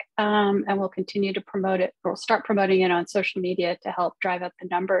this week, and we'll continue to promote it. We'll start promoting it on social media to help drive up the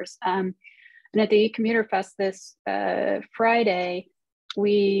numbers. And at the Commuter Fest this Friday,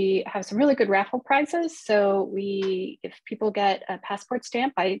 we have some really good raffle prizes. So if people get a passport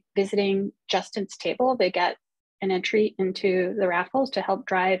stamp by visiting Justin's table, they get an entry into the raffles to help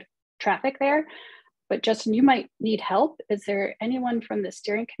drive traffic there. But Justin, you might need help. Is there anyone from the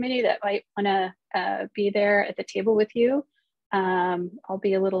steering committee that might want to be there at the table with you? I'll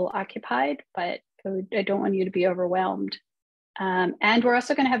be a little occupied, but I don't want you to be overwhelmed. And we're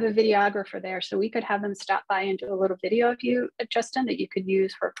also going to have a videographer there, so we could have them stop by and do a little video of you, Justin, that you could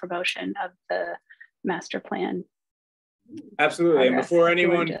use for promotion of the master plan. Absolutely. And before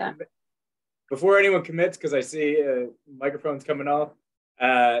anyone commits, because I see microphones coming off,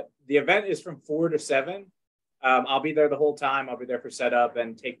 the event is from 4 to 7. I'll be there the whole time. I'll be there for setup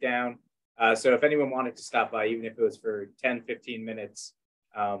and takedown. So if anyone wanted to stop by, even if it was for 10, 15 minutes,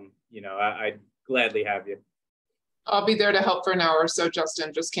 I'd gladly have you. I'll be there to help for an hour or so,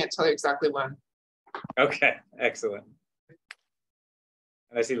 Justin. Just can't tell you exactly when. Okay, excellent.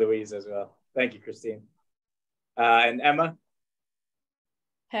 And I see Louise as well. Thank you, Christine. And Emma?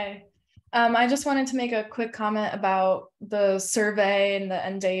 Hey. I just wanted to make a quick comment about the survey and the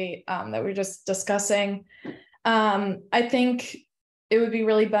end date that we were just discussing. I think it would be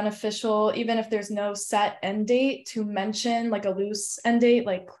really beneficial, even if there's no set end date, to mention like a loose end date,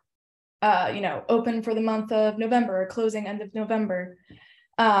 like, open for the month of November or closing end of November.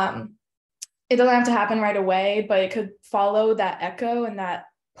 It doesn't have to happen right away, but it could follow that echo and that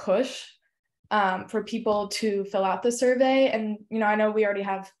push for people to fill out the survey. And, I know we already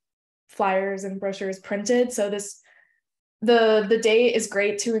have flyers and brochures printed. So the date is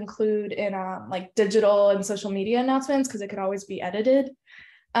great to include in like digital and social media announcements, because it could always be edited.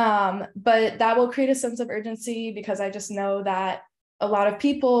 But that will create a sense of urgency, because I just know that a lot of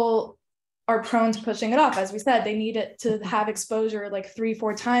people are prone to pushing it off. As we said, they need it to have exposure like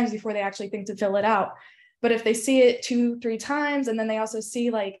 3-4 times before they actually think to fill it out. But if they see it 2-3 times, and then they also see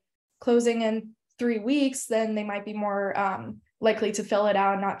like closing in 3 weeks, then they might be more likely to fill it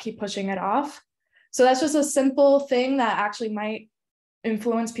out and not keep pushing it off. So that's just a simple thing that actually might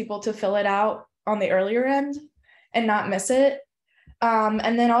influence people to fill it out on the earlier end and not miss it.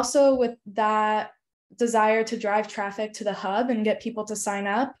 And then also with that desire to drive traffic to the hub and get people to sign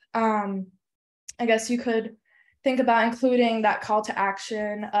up, I guess you could think about including that call to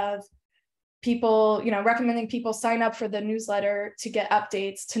action of people, recommending people sign up for the newsletter to get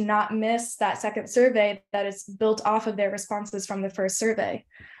updates, to not miss that second survey that is built off of their responses from the first survey.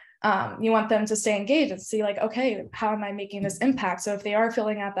 You want them to stay engaged and see like, okay, how am I making this impact? So if they are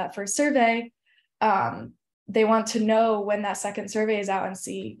filling out that first survey, they want to know when that second survey is out and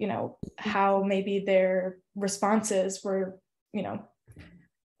see, how maybe their responses were,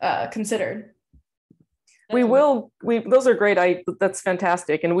 considered. Those are great. That's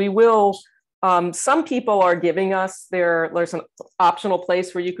fantastic. And we will, some people are giving us there's an optional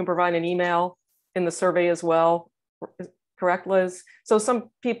place where you can provide an email in the survey as well. Correct, Liz? So some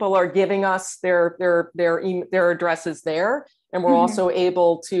people are giving us their addresses there, and we're also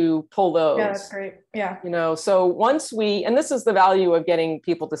able to pull those. Yeah, that's great. Yeah. So once and this is the value of getting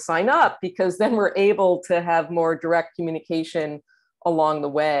people to sign up, because then we're able to have more direct communication along the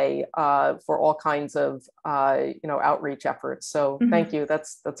way for all kinds of outreach efforts. So thank you.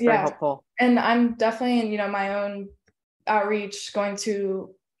 That's very helpful. And I'm definitely in my own outreach going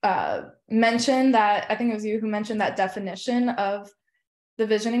to mention that. I think it was you who mentioned that definition of the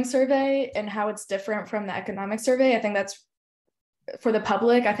visioning survey and how it's different from the economic survey. I think that's for the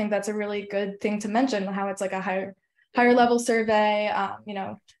public. I think that's a really good thing to mention, how it's like a higher level survey,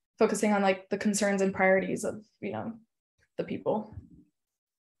 focusing on like the concerns and priorities of the people.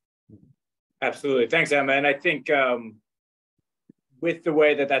 Absolutely. Thanks, Emma. And I think with the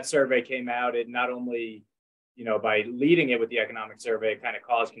way that that survey came out, it not only, you know, by leading it with the economic survey, kind of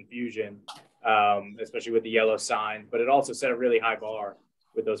caused confusion, especially with the yellow signs, but it also set a really high bar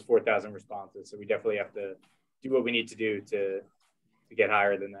with those 4,000 responses. So we definitely have to do what we need to do to get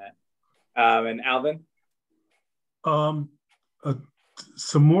higher than that. And Alvin?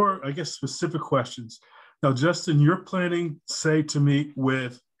 Some more, I guess, specific questions. Now, Justin, you're planning, say, to meet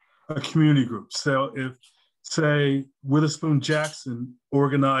with a community group. So if, say, Witherspoon Jackson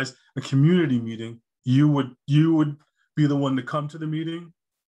organized a community meeting, you would be the one to come to the meeting?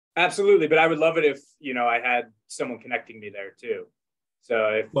 Absolutely, but I would love it if, you know, I had someone connecting me there too. So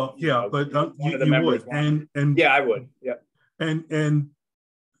if, well, yeah, but one of the you members would, and yeah, I would, yeah. And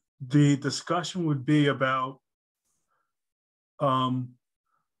the discussion would be about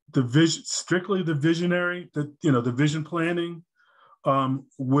the vision, strictly the visionary, the vision planning.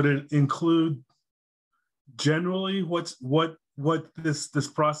 Would it include generally what this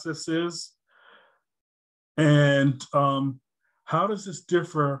process is, and how does this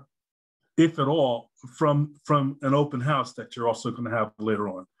differ, if at all, from an open house that you're also going to have later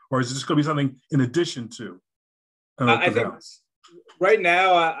on, or is it just going to be something in addition to an open house? Right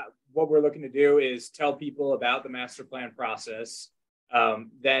now, what we're looking to do is tell people about the master plan process,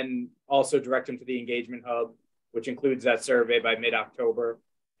 then also direct them to the engagement hub, which includes that survey by mid-October,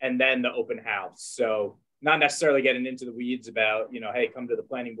 and then the open house. So not necessarily getting into the weeds about, you know, hey, come to the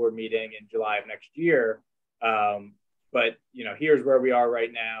planning board meeting in July of next year. But, you know, here's where we are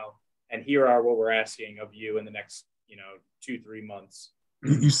right now. And here are what we're asking of you in the next, you know, 2-3 months.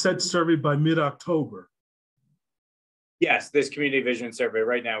 You said survey by mid-October. Yes, this community vision survey,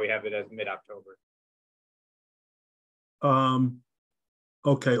 right now we have it as mid-October.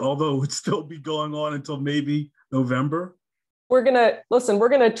 Okay, although it would still be going on until maybe November? We're gonna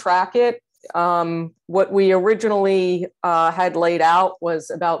track it. What we originally had laid out was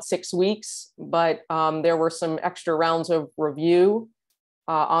about 6 weeks, but there were some extra rounds of review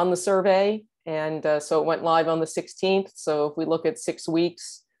on the survey. And so it went live on the 16th. So if we look at 6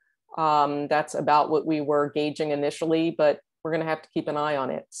 weeks, that's about what we were gauging initially, but we're going to have to keep an eye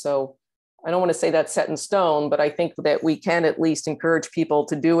on it. So I don't want to say that's set in stone, but I think that we can at least encourage people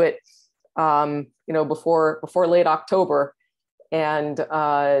to do it, you know, before late October, and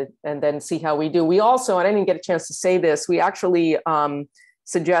then see how we do. We also, and I didn't get a chance to say this, we actually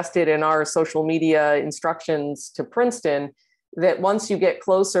suggested in our social media instructions to Princeton that once you get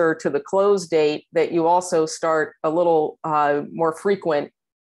closer to the close date, that you also start a little more frequent,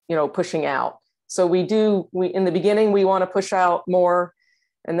 you know, pushing out. So we in the beginning, we want to push out more,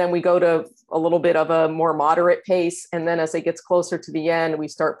 and then we go to a little bit of a more moderate pace. And then as it gets closer to the end, we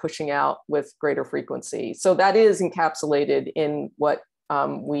start pushing out with greater frequency. So that is encapsulated in what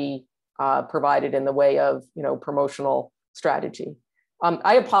we provided in the way of, you know, promotional strategy.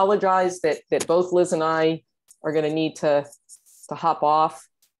 I apologize that both Liz and I are going to need to hop off.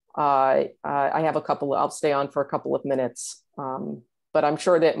 I have I'll stay on for a couple of minutes, but I'm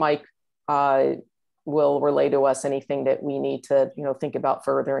sure that Mike will relay to us anything that we need to, you know, think about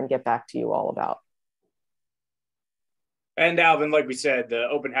further and get back to you all about. And Alvin, like we said, the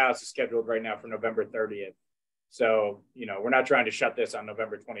open house is scheduled right now for November 30th. So, you know, we're not trying to shut this on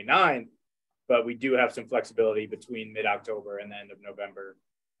November 29th, but we do have some flexibility between mid-October and the end of November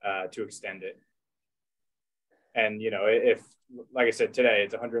to extend it. And, you know, if, like I said, today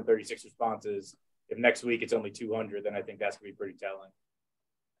it's 136 responses. If next week it's only 200, then I think that's going to be pretty telling.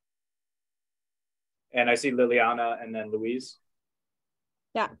 And I see Liliana and then Louise.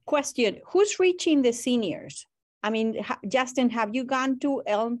 Yeah, question. Who's reaching the seniors? I mean, Justin, have you gone to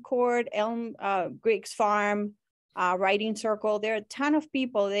Elm Court, Griggs Farm, Writing Circle? There are a ton of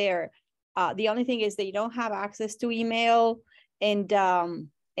people there. The only thing is they don't have access to email. And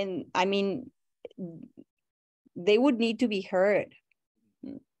I mean, they would need to be heard.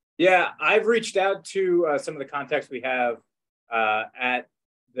 Yeah, I've reached out to some of the contacts we have at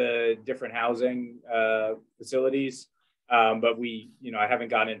the different housing facilities, but we, you know, I haven't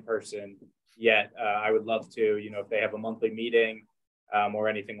gone in person yet. I would love to, you know, if they have a monthly meeting or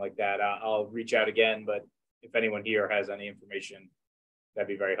anything like that, I'll reach out again. But if anyone here has any information, that'd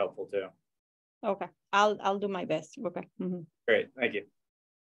be very helpful too. Okay, I'll do my best. Okay. Mm-hmm. Great, thank you.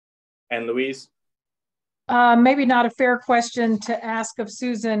 And Louise? Maybe not a fair question to ask of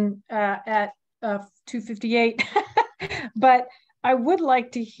Susan at 2:58, but I would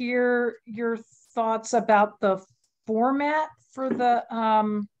like to hear your thoughts about the format for the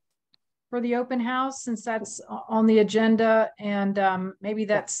open house, since that's on the agenda, and maybe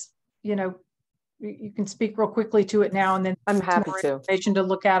that's, you know, you can speak real quickly to it now, and then I'm happy to. Information to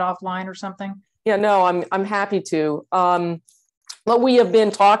look at offline or something. Yeah, no, I'm happy to. What we have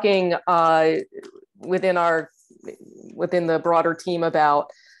been talking within the broader team about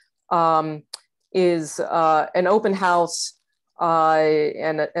is an open house,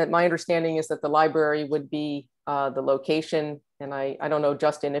 and my understanding is that the library would be the location. And I don't know,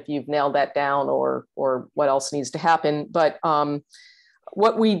 Justin, if you've nailed that down or what else needs to happen, but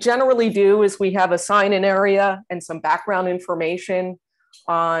what we generally do is we have a sign-in area and some background information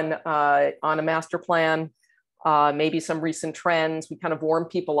on a master plan, maybe some recent trends. We kind of warm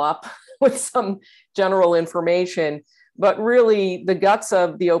people up with some general information, but really the guts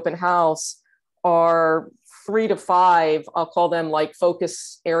of the open house are 3 to 5, I'll call them like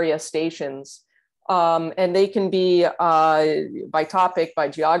focus area stations. And they can be by topic, by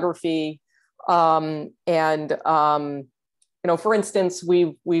geography, you know, for instance,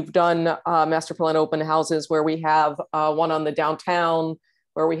 we've done master plan open houses where we have one on the downtown,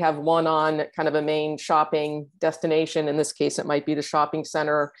 where we have one on kind of a main shopping destination. In this case, it might be the shopping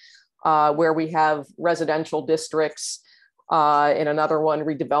center, where we have residential districts, in another one,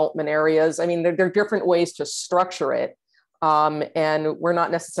 redevelopment areas. I mean, there are different ways to structure it. And we're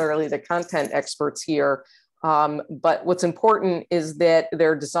not necessarily the content experts here. But what's important is that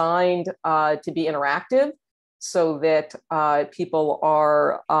they're designed to be interactive, so that people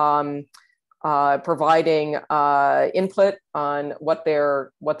are providing input on what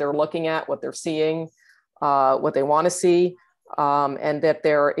they're looking at, what they're seeing, what they want to see, and that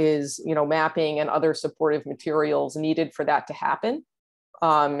there is, you know, mapping and other supportive materials needed for that to happen.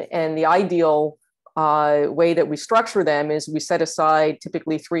 And the ideal way that we structure them is we set aside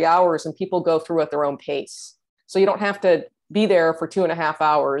typically 3 hours, and people go through at their own pace. So you don't have to be there for 2.5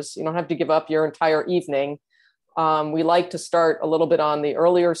 hours. You don't have to give up your entire evening. We like to start a little bit on the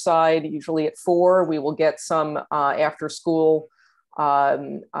earlier side, usually at 4. We will get some after school,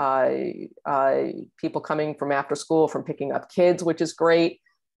 people coming from after school from picking up kids, which is great.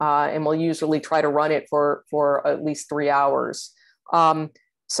 And we'll usually try to run it for at least 3 hours.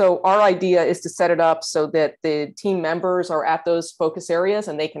 So our idea is to set it up so that the team members are at those focus areas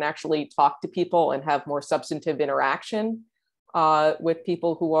and they can actually talk to people and have more substantive interaction with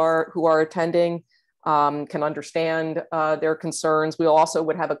people who are attending, can understand their concerns. We also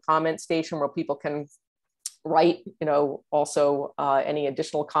would have a comment station where people can write, you know, also any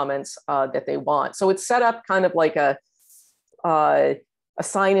additional comments that they want. So it's set up kind of like a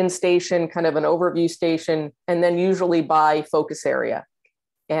sign-in station, kind of an overview station, and then usually by focus area.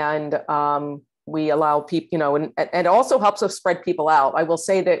 And we allow people, you know, and it also helps us spread people out. I will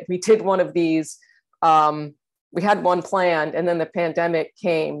say that we did one of these, we had one planned, and then the pandemic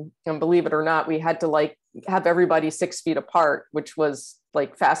came, and believe it or not, we had to like have everybody 6 feet apart, which was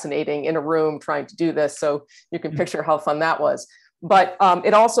like fascinating in a room trying to do this. So you can picture how fun that was. But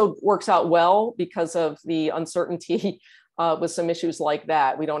it also works out well because of the uncertainty with some issues like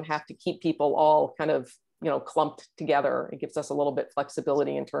that. We don't have to keep people all kind of, you know, clumped together. It gives us a little bit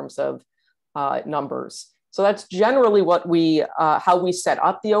flexibility in terms of numbers. So that's generally what we, how we set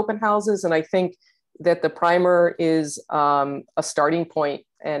up the open houses. And I think that the primer is a starting point,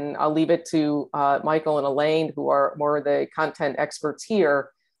 and I'll leave it to Michael and Elaine, who are more of the content experts here,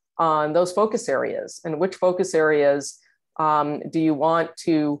 on those focus areas. And which focus areas do you want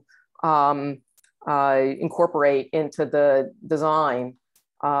to incorporate into the design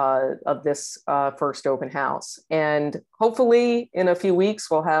of this first open house? And hopefully in a few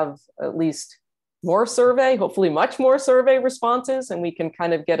weeks, we'll have at least more survey, hopefully much more survey responses, and we can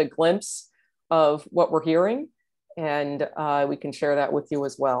kind of get a glimpse of what we're hearing, and we can share that with you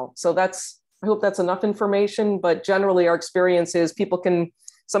as well. So that's, I hope that's enough information, but generally our experience is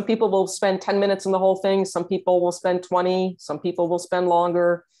some people will spend 10 minutes in the whole thing, some people will spend 20, some people will spend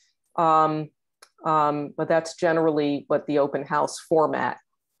longer, but that's generally what the open house format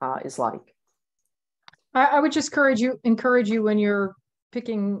is like. I would just encourage you when you're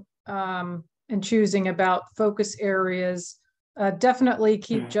picking and choosing about focus areas, definitely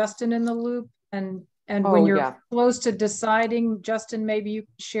keep Justin in the loop. And when you're close to deciding, Justin, maybe you can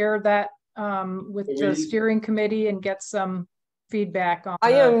share that with the steering committee and get some feedback on.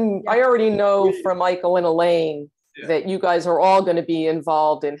 I already know from Michael and Elaine that you guys are all going to be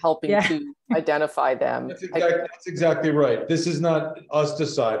involved in helping to identify them. That's exactly right. This is not us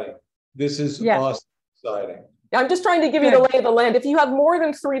deciding. This is us deciding. I'm just trying to give you the lay of the land. If you have more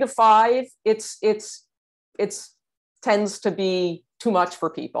than 3 to 5, it's tends to be too much for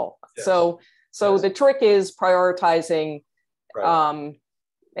people. Yes. So the trick is prioritizing, right.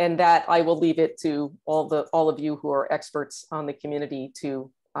 And that I will leave it to all of you who are experts on the community to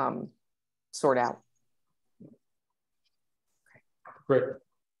sort out. Great.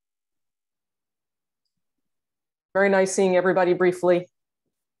 Very nice seeing everybody briefly.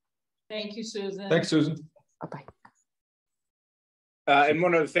 Thank you, Susan. Thanks, Susan. Bye-bye. And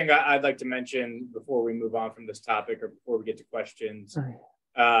one other thing I'd like to mention before we move on from this topic or before we get to questions,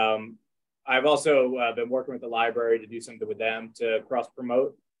 I've also been working with the library to do something with them to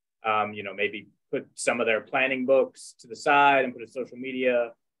cross-promote, you know, maybe put some of their planning books to the side and put a social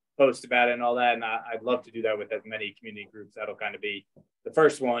media post about it and all that. And I'd love to do that with as many community groups. That'll kind of be the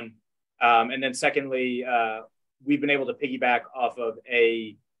first one. And then secondly, we've been able to piggyback off of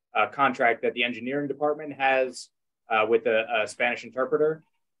a contract that the engineering department has with a Spanish interpreter.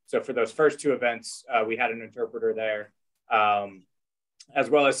 So for those first two events, we had an interpreter there, as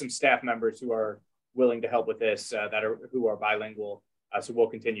well as some staff members who are willing to help with this who are bilingual. So we'll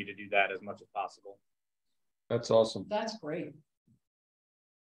continue to do that as much as possible. That's awesome. That's great.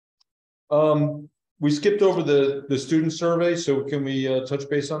 We skipped over the student survey, so can we touch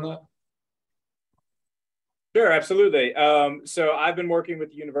base on that? Sure, absolutely. So I've been working with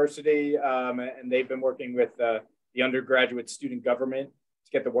the university and they've been working with the undergraduate student government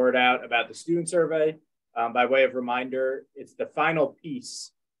to get the word out about the student survey. By way of reminder, it's the final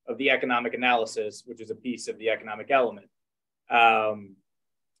piece of the economic analysis, which is a piece of the economic element.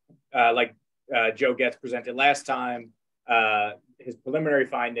 Like Joe Getz presented last time, his preliminary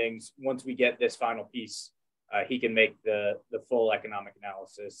findings, once we get this final piece, he can make the full economic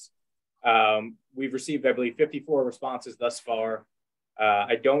analysis. We've received, I believe, 54 responses thus far.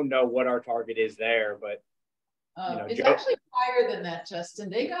 I don't know what our target is there, but you know, it's Joe, actually higher than that, Justin.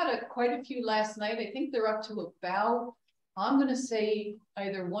 They got quite a few last night. I think they're up to about, I'm going to say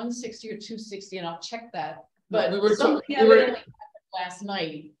either 160 or 260, and I'll check that. But something evidently happened last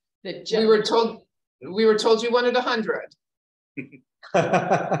night that we were told you wanted 100.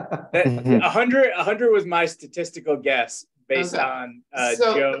 100 was my statistical guess based on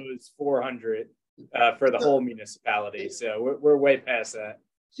Joe's 400 for the whole municipality. So we're way past that.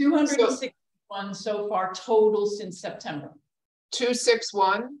 261 so far total since September.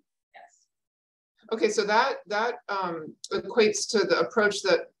 261. Yes. Okay, so that equates to the approach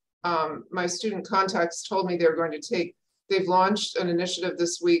that my student contacts told me they're going to take. They've launched an initiative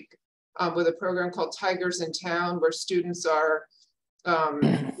this week with a program called Tigers in Town, where students are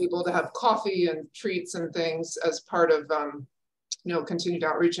able to have coffee and treats and things as part of you know, continued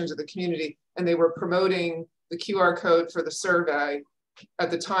outreach into the community. And they were promoting the QR code for the survey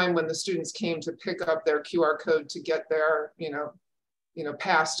at the time when the students came to pick up their QR code to get their, you know,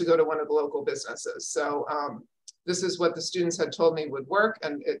 pass to go to one of the local businesses. So this is what the students had told me would work,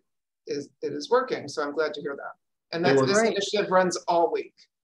 and it is working. So I'm glad to hear that. And that's this initiative runs all week.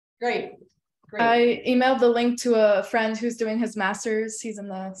 Great. Great. I emailed the link to a friend who's doing his master's. He's in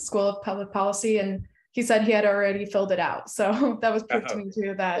the School of Public Policy, and he said he had already filled it out. So that was proof to me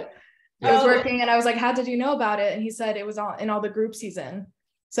too that it was working. And I was like, how did you know about it? And he said it was in all the groups he's in.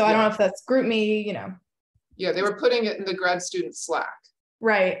 So I don't know if that's GroupMe, you know. Yeah, they were putting it in the grad student Slack.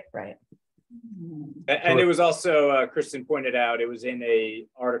 Right. And it was also, Kristen pointed out, it was in a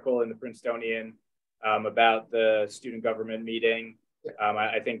article in the Princetonian about the student government meeting.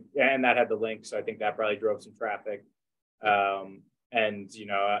 I think, and that had the link, so I think that probably drove some traffic. And, you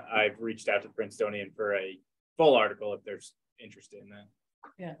know, I've reached out to the Princetonian for a full article if there's interest in that.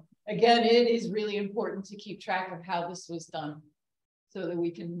 Yeah, again, it is really important to keep track of how this was done so that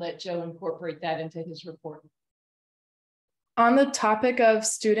we can let Joe incorporate that into his report. On the topic of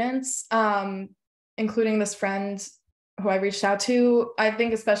students, including this friend who I reached out to, I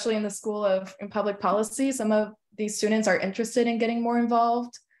think especially in the School of Public Policy, some of these students are interested in getting more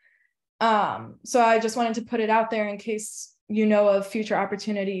involved. So I just wanted to put it out there in case you know of future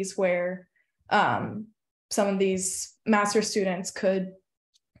opportunities where some of these master students could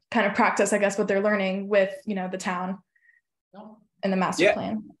kind of practice, I guess, what they're learning with, you know, the town and the master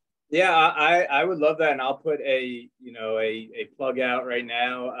plan. Yeah, I would love that, and I'll put a plug out right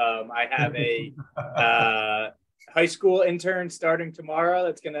now. I have a high school intern starting tomorrow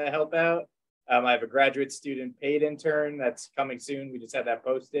that's going to help out. I have a graduate student paid intern that's coming soon. We just had that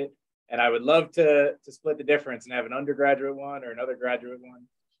posted, and I would love to split the difference and have an undergraduate one or another graduate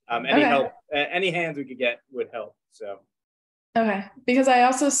one. Any help, any hands we could get would help. So. Okay, because I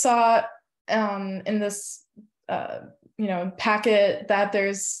also saw in this packet that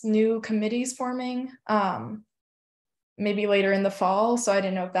there's new committees forming maybe later in the fall. So I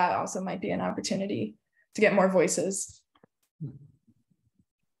didn't know if that also might be an opportunity to get more voices.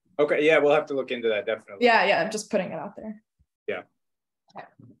 Okay, yeah, we'll have to look into that, definitely. Yeah, I'm just putting it out there. Yeah.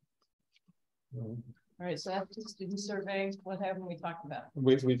 All right, so after the student survey, what haven't we talked about?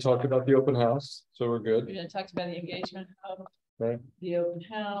 We talked about the open house, so we're good. We talked about the engagement hub, Right. the open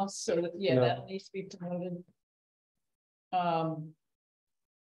house, so that, yeah, No. that needs to be promoted.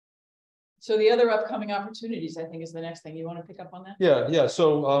 So the other upcoming opportunities, I think, is the next thing. You want to pick up on that? Yeah.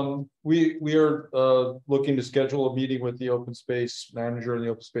 So we are looking to schedule a meeting with the open space manager and the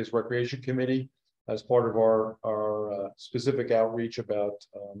open space recreation committee as part of our specific outreach about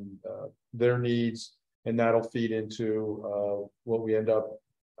their needs, and that'll feed into what we end up.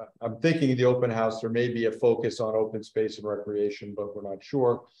 I'm thinking the open house, there may be a focus on open space and recreation, but we're not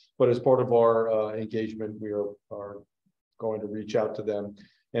sure. But as part of our engagement, we are going to reach out to them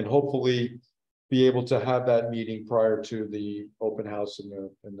and hopefully be able to have that meeting prior to the open house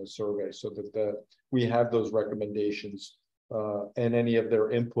and the survey, so that we have those recommendations and any of their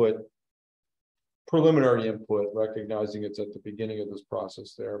input, preliminary input, recognizing it's at the beginning of this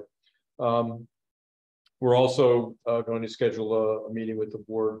process there. We're also going to schedule a meeting with the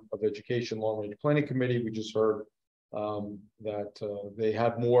Board of Education Long Range Planning Committee. We just heard that they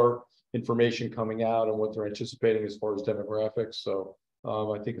have more information coming out on what they're anticipating as far as demographics. So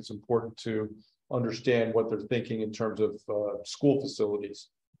I think it's important to understand what they're thinking in terms of school facilities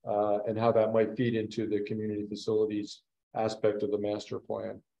and how that might feed into the community facilities aspect of the master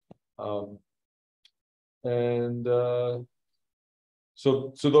plan.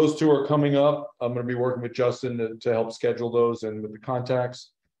 So those two are coming up. I'm going to be working with Justin to help schedule those and with the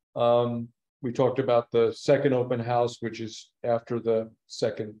contacts. We talked about the second open house, which is after the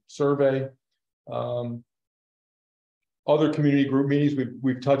second survey. Other community group meetings,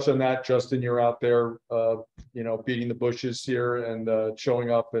 we've touched on that. Justin, you're out there, beating the bushes here and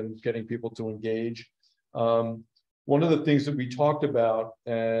showing up and getting people to engage. One of the things that we talked about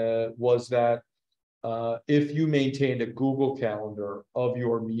was that if you maintained a Google Calendar of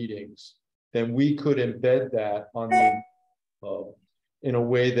your meetings, then we could embed that on the in a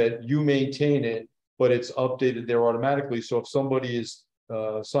way that you maintain it, but it's updated there automatically. So if somebody is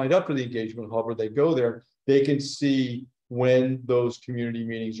signed up for the engagement hub or they go there, they can see when those community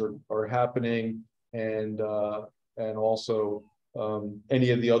meetings are happening, and also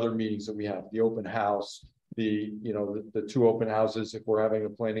any of the other meetings that we have, the open house, the two open houses. If we're having a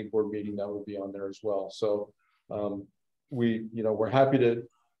planning board meeting, that will be on there as well. So we're happy to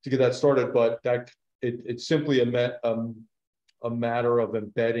get that started, but it's simply a matter of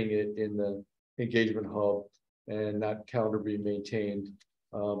embedding it in the engagement hub and that calendar being maintained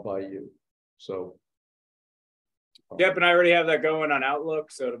by you. So. Yep, and I already have that going on Outlook,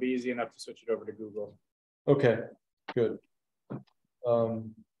 so it'll be easy enough to switch it over to Google. Okay, good.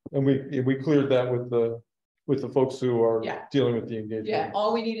 And we cleared that with the folks who are dealing with the engagement. Yeah,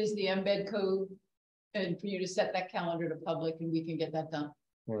 all we need is the embed code and for you to set that calendar to public, and we can get that done.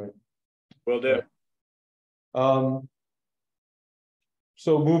 All right. Will do.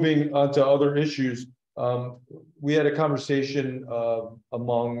 So moving on to other issues, we had a conversation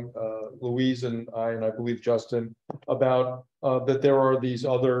among Louise and I believe Justin, about that there are these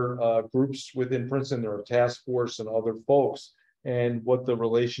other groups within Princeton. There are task force and other folks, and what the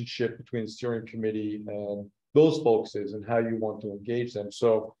relationship between the steering committee and those folks is, and how you want to engage them.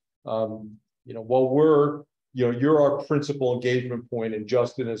 So, while you're our principal engagement point, and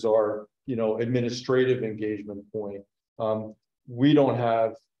Justin is our, administrative engagement point. We don't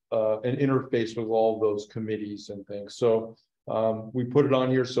have an interface with all those committees and things. So we put it on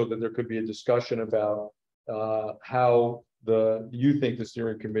here so that there could be a discussion about how you think the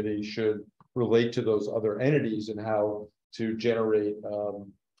steering committee should relate to those other entities and how to generate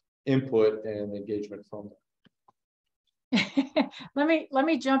input and engagement from them. Let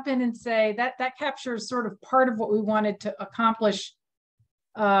me jump in and say that captures sort of part of what we wanted to accomplish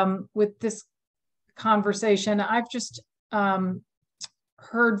with this conversation. I've just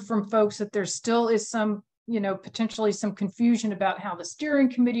heard from folks that there still is some, potentially some confusion about how the steering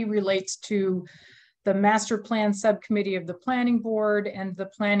committee relates to the master plan subcommittee of the planning board and the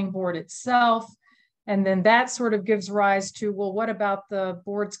planning board itself. And then that sort of gives rise to, well, what about the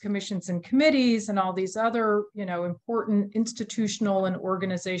boards, commissions, and committees and all these other, important institutional and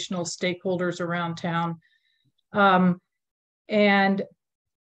organizational stakeholders around town. And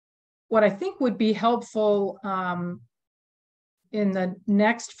what I think would be helpful in the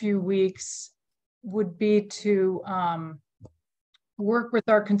next few weeks would be to work with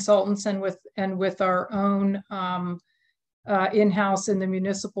our consultants and with our own in-house in the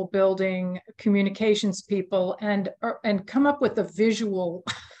municipal building communications people and come up with a visual.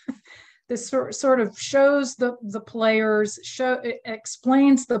 This sort of shows the players, it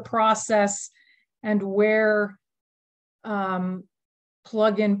explains the process and where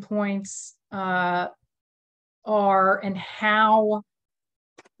plug-in points are and how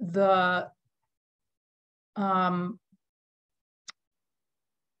the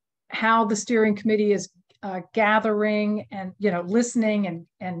steering committee is gathering and, you know, listening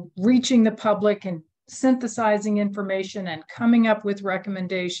and reaching the public and synthesizing information and coming up with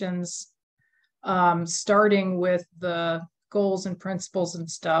recommendations, starting with the goals and principles and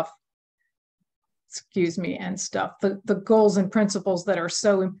stuff. Excuse me, and stuff. The goals and principles that are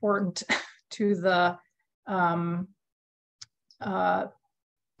so important to the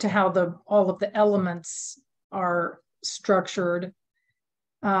to how all of the elements are structured.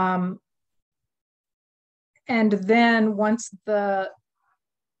 And then once the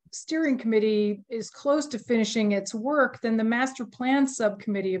steering committee is close to finishing its work, then the master plan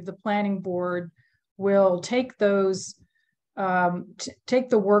subcommittee of the planning board will take those, take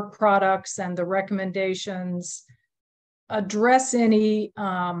the work products and the recommendations, address any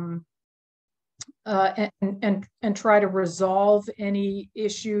and try to resolve any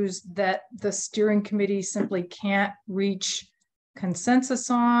issues that the steering committee simply can't reach consensus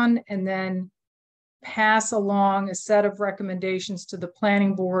on, and then pass along a set of recommendations to the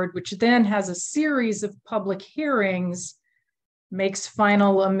planning board, which then has a series of public hearings, makes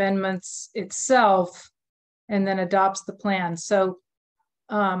final amendments itself, and then adopts the plan. So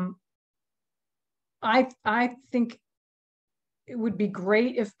I think it would be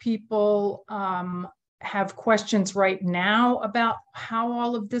great if people have questions right now about how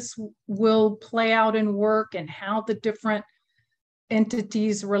all of this will play out and work and how the different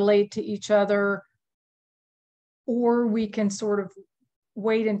entities relate to each other, or we can sort of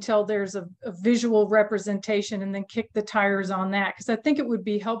wait until there's a visual representation and then kick the tires on that. Because I think it would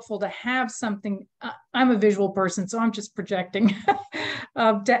be helpful to have something, I'm a visual person, so I'm just projecting,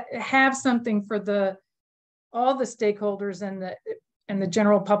 to have something for all the stakeholders and the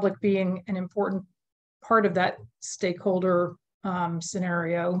general public being an important part of that stakeholder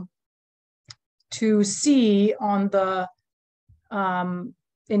scenario, to see on the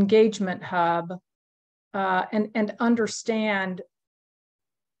engagement hub and understand,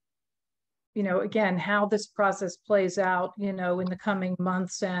 you know, again, how this process plays out, you know, in the coming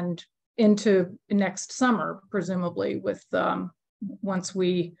months and into next summer, presumably, with once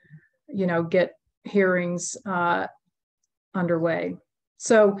we, you know, get hearings underway.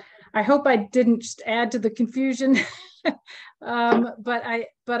 So I hope I didn't just add to the confusion, but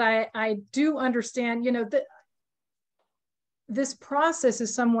I do understand, you know, that this process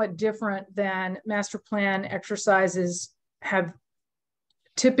is somewhat different than master plan exercises have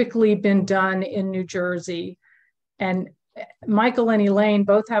typically been done in New Jersey. And Michael and Elaine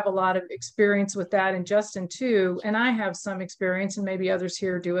both have a lot of experience with that, and Justin too. And I have some experience, and maybe others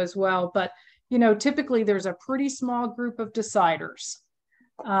here do as well. But, you know, typically there's a pretty small group of deciders.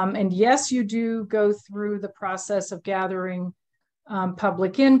 And yes, you do go through the process of gathering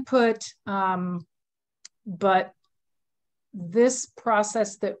public input, but this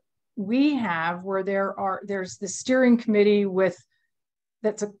process that we have, where there's the steering committee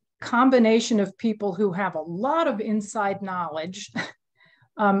that's a combination of people who have a lot of inside knowledge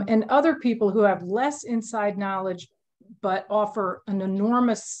and other people who have less inside knowledge, but offer an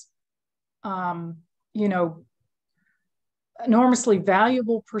enormous, you know, enormously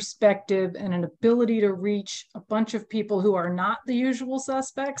valuable perspective and an ability to reach a bunch of people who are not the usual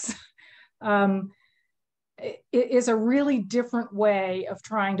suspects. It is a really different way of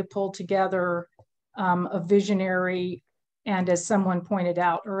trying to pull together a visionary, and as someone pointed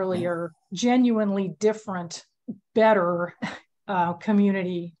out earlier, genuinely different, better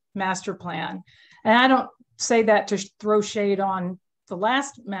community master plan. And I don't say that to throw shade on the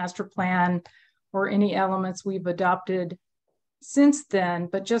last master plan or any elements we've adopted since then,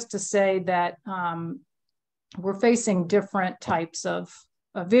 but just to say that we're facing different types of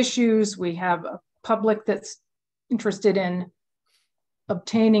issues. We have a public that's interested in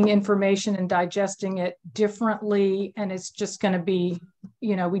obtaining information and digesting it differently, and it's just going to be,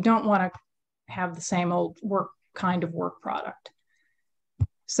 you know, we don't want to have the same old kind of work product.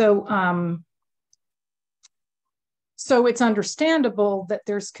 So so it's understandable that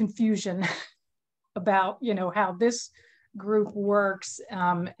there's confusion about, you know, how this group works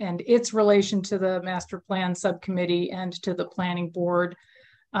and its relation to the master plan subcommittee and to the planning board.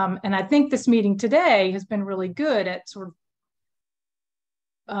 And I think this meeting today has been really good at sort of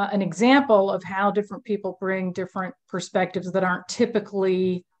an example of how different people bring different perspectives that aren't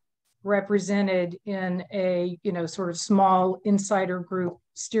typically represented in a, you know, sort of small insider group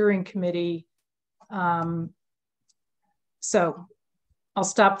steering committee. So I'll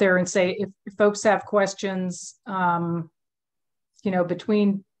stop there and say, if folks have questions, you know,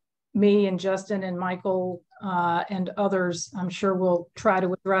 between me and Justin and Michael and others, I'm sure we'll try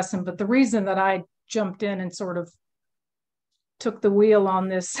to address them. But the reason that I jumped in and sort of took the wheel on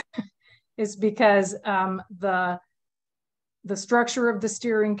this is because the structure of the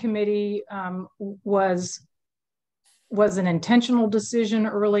steering committee was an intentional decision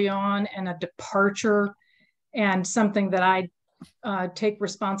early on and a departure, and something that I take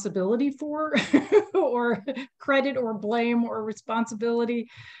responsibility for or credit or blame or responsibility,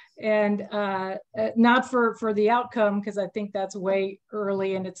 and not for the outcome, because I think that's way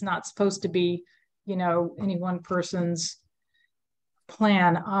early and it's not supposed to be, you know, any one person's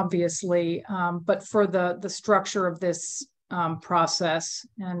plan, obviously, but for the structure of this process.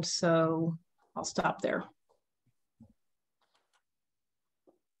 And so I'll stop there.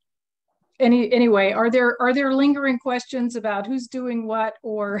 Anyway, are there lingering questions about who's doing what,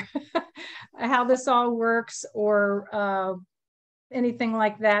 or how this all works, or anything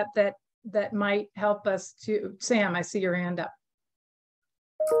like that might help us to? Sam, I see your hand up.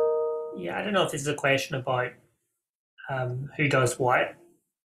 Yeah, I don't know if this is a question about who does what.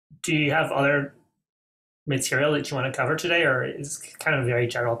 Do you have other material that you want to cover today, or is it kind of a very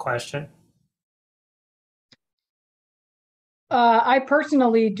general question? I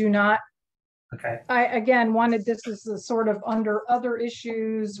personally do not. Okay. I, again, wanted this as a sort of under other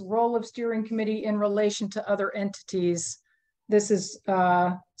issues, role of steering committee in relation to other entities. This is,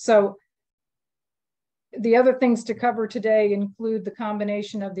 so the other things to cover today include the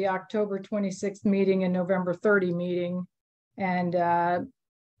combination of the October 26th meeting and November 30 meeting, and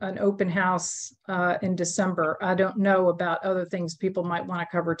an open house in December. I don't know about other things people might want to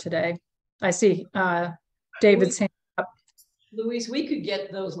cover today. I see David's hand up. Louise, we could get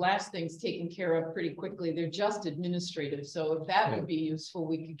those last things taken care of pretty quickly. They're just administrative. So if that would be useful,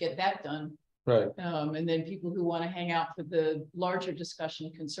 we could get that done. Right. And then people who want to hang out for the larger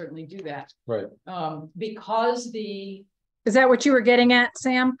discussion can certainly do that. Right. Because the... Is that what you were getting at,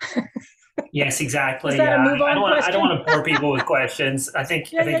 Sam? Yes, exactly. Is that a move on question? I don't want to bore people with questions. I think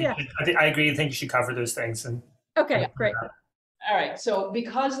I agree. I think you should cover those things. And okay, great. All right, so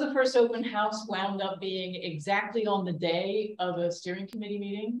because the first open house wound up being exactly on the day of a steering committee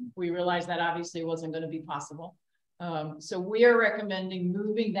meeting, we realized that obviously wasn't going to be possible. So we are recommending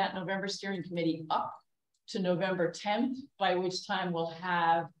moving that November steering committee up to November 10th, by which time we'll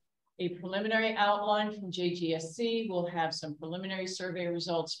have a preliminary outline from JGSC. We'll have some preliminary survey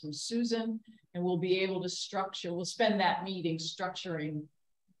results from Susan, and we'll be able to structure, we'll spend that meeting structuring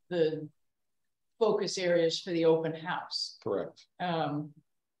the focus areas for the open house. Correct. Thought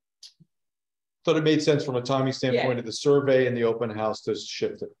it made sense from a timing standpoint of the survey and the open house to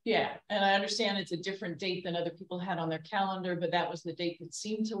shift it. Yeah, and I understand it's a different date than other people had on their calendar, but that was the date that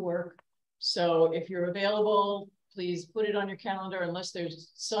seemed to work. So if you're available, please put it on your calendar. Unless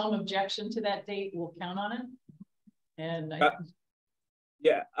there's some objection to that date, we'll count on it. And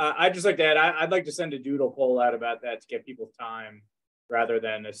yeah, I'd just like to add, I'd like to send a doodle poll out about that to get people's time, rather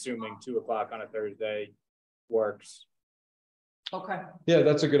than assuming 2 o'clock on a Thursday works. Okay. Yeah,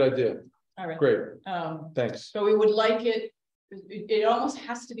 that's a good idea. All right. Great. Thanks. So we would like it almost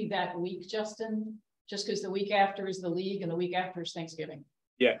has to be that week, Justin, just because the week after is the league and the week after is Thanksgiving.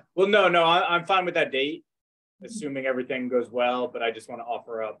 Yeah. Well, no, I'm fine with that date, assuming everything goes well, but I just want to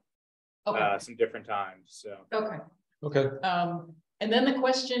offer up some different times. So. Okay. Okay. And then the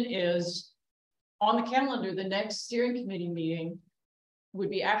question is, on the calendar, the next steering committee meeting would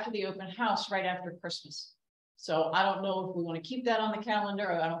be after the open house, right after Christmas. So I don't know if we want to keep that on the calendar,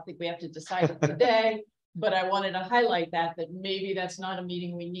 or I don't think we have to decide it today, but I wanted to highlight that maybe that's not a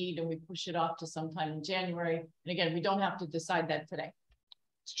meeting we need and we push it off to sometime in January. And again, we don't have to decide that today.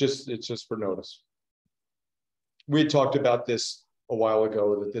 It's just for notice. We had talked about this a while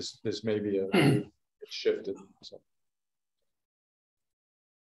ago, that this may be a shifted.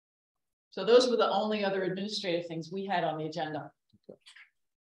 So those were the only other administrative things we had on the agenda.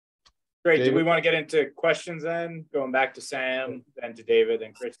 Great. David? Do we want to get into questions then? Going back to Sam, then to David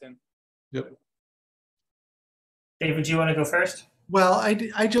and Kristen? Yep. David, do you want to go first? Well,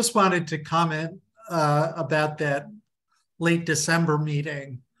 I just wanted to comment about that late December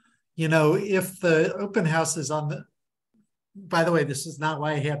meeting. You know, if the open house is on the, by the way, this is not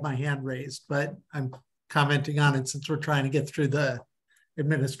why I had my hand raised, but I'm commenting on it since we're trying to get through the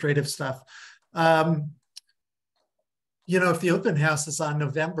administrative stuff. You know, if the open house is on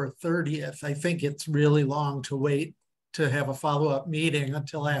November 30th, I think it's really long to wait to have a follow-up meeting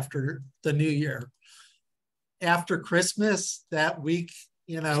until after the new year. After Christmas, that week,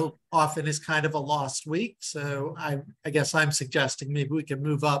 you know, often is kind of a lost week. So I guess I'm suggesting maybe we can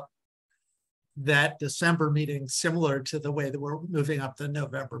move up that December meeting similar to the way that we're moving up the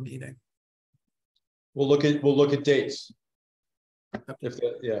November meeting. We'll look at dates. If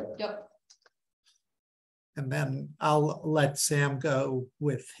that, yeah. Yep. And then I'll let Sam go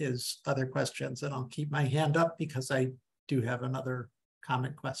with his other questions, and I'll keep my hand up because I do have another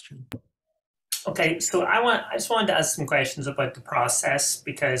comment question. Okay, so I just wanted to ask some questions about the process,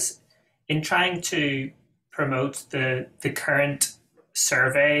 because in trying to promote the current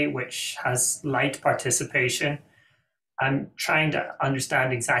survey, which has light participation, I'm trying to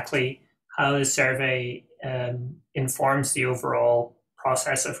understand exactly how the survey informs the overall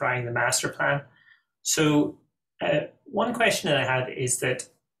process of writing the master plan. So one question that I had is that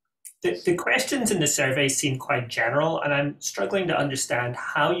the questions in the survey seem quite general, and I'm struggling to understand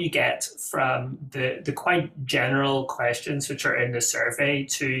how you get from the quite general questions which are in the survey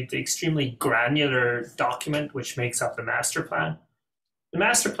to the extremely granular document which makes up the master plan. The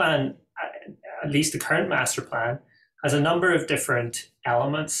master plan, at least the current master plan, has a number of different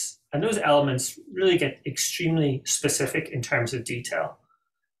elements, and those elements really get extremely specific in terms of detail.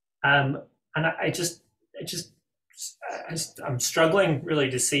 And I'm struggling really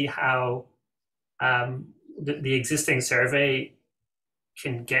to see how the existing survey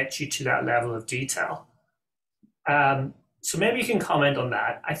can get you to that level of detail. So maybe you can comment on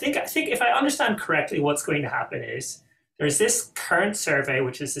that. I think if I understand correctly, what's going to happen is there's this current survey,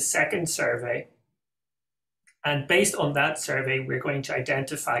 which is the second survey. And based on that survey, we're going to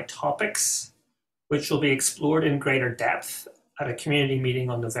identify topics which will be explored in greater depth at a community meeting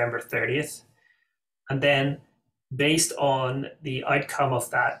on November 30th. And then based on the outcome of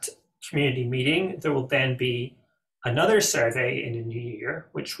that community meeting, there will then be another survey in the new year,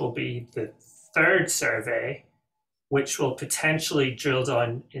 which will be the third survey, which will potentially drill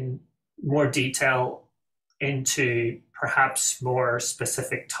down in more detail into perhaps more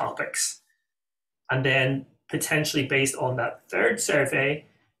specific topics. And then potentially based on that third survey,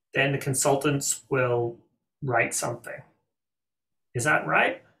 then the consultants will write something. Is that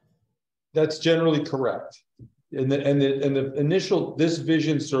right? That's generally correct. And the initial, this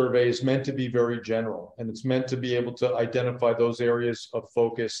vision survey is meant to be very general, and it's meant to be able to identify those areas of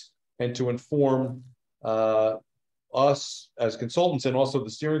focus and to inform us as consultants and also the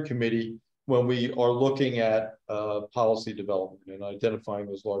steering committee when we are looking at policy development and identifying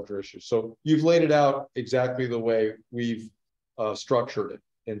those larger issues. So you've laid it out exactly the way we've structured it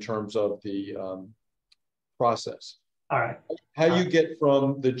in terms of the process. All right. How you get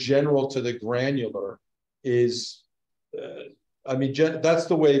from the general to the granular is, I mean, that's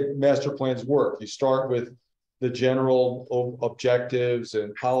the way master plans work. You start with the general objectives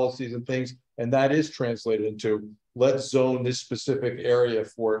and policies and things, and that is translated into, let's zone this specific area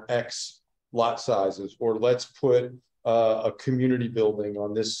for X lot sizes, or let's put a community building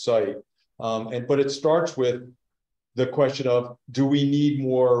on this site. But it starts with the question of, do we need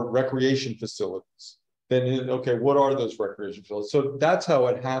more recreation facilities? Then, okay, what are those recreation facilities? So that's how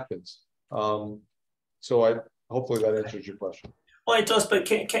it happens. So hopefully that answers your question. Well, it does, but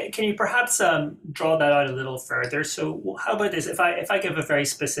can you perhaps draw that out a little further? So how about this? If I give a very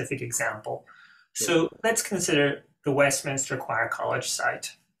specific example. So let's consider the Westminster Choir College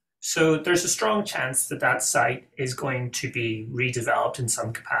site. So there's a strong chance that that site is going to be redeveloped in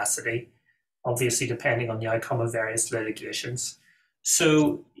some capacity, obviously depending on the outcome of various litigations.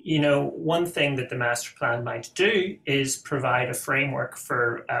 So, you know, one thing that the master plan might do is provide a framework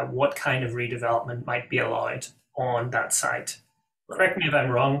for what kind of redevelopment might be allowed on that site. Correct me if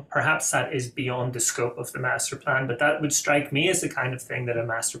I'm wrong, perhaps that is beyond the scope of the master plan, but that would strike me as the kind of thing that a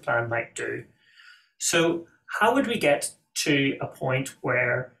master plan might do. So how would we get to a point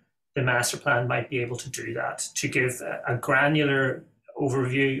where the master plan might be able to do that, to give a granular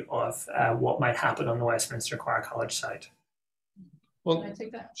overview of what might happen on the Westminster Choir College site? Well, Can I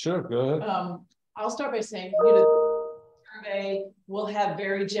take that? Sure, go ahead. I'll start by saying, you know, the survey will have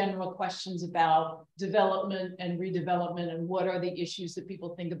very general questions about development and redevelopment and what are the issues that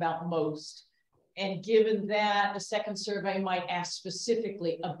people think about most. And given that, the second survey might ask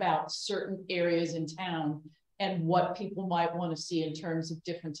specifically about certain areas in town and what people might want to see in terms of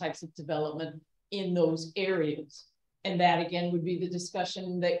different types of development in those areas. And that again would be the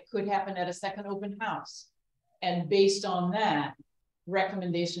discussion that could happen at a second open house. And based on that,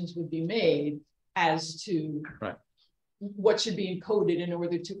 recommendations would be made as to what should be encoded in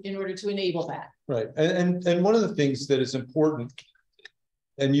order to enable that. Right, and one of the things that is important,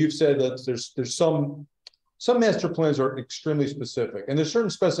 and you've said that there's some master plans are extremely specific, and there's certain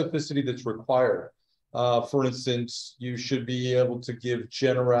specificity that's required. For instance, you should be able to give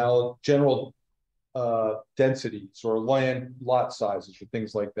general densities or land lot sizes or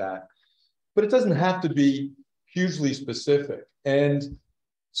things like that. but it doesn't have to be hugely specific. And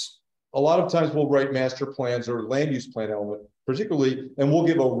a lot of times we'll write master plans or land use plan element, particularly, and we'll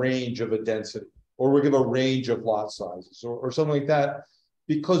give a range of a density, or we'll give a range of lot sizes or something like that,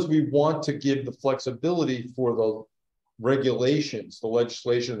 because we want to give the flexibility for the regulations, the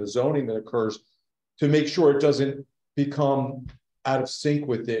legislation, the zoning that occurs to make sure it doesn't become out of sync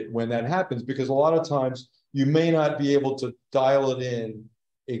with it when that happens, because a lot of times you may not be able to dial it in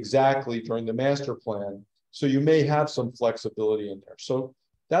exactly during the master plan. So you may have some flexibility in there. So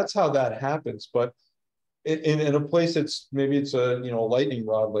that's how that happens. But in a place that's maybe it's a lightning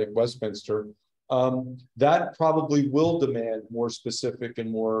rod like Westminster, that probably will demand more specific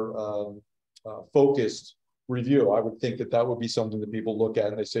and more focused review. I would think that that would be something that people look at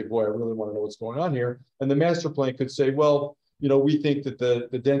and they say, boy, I really want to know what's going on here. And the master plan could say, well, we think that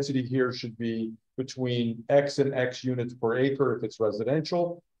the density here should be between X and X units per acre if it's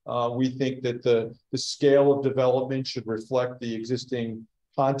residential. We think that the scale of development should reflect the existing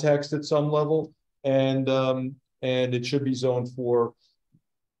context at some level, and it should be zoned for,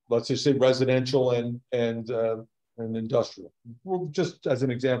 let's just say, residential and industrial. Well, just as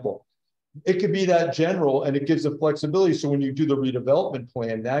an example, it could be that general, and it gives a flexibility. So when you do the redevelopment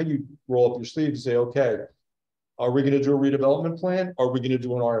plan, now you roll up your sleeves and say, okay, are we going to do a redevelopment plan? Are we going to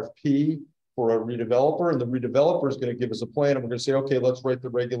do an RFP for a redeveloper? And the redeveloper is going to give us a plan, and we're going to say, okay, let's write the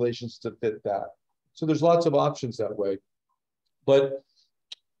regulations to fit that. So there's lots of options that way. But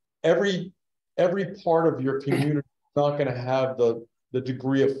every part of your community is not going to have the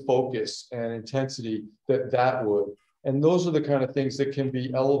degree of focus and intensity that would. And those are the kind of things that can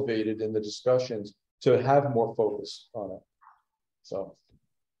be elevated in the discussions to have more focus on it. So.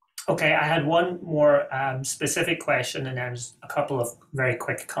 Okay, I had one more specific question, and then a couple of very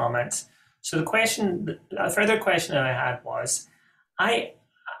quick comments. So a further question that I had was, I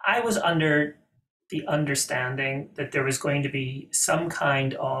was under the understanding that there was going to be some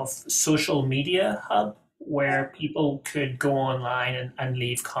kind of social media hub where people could go online and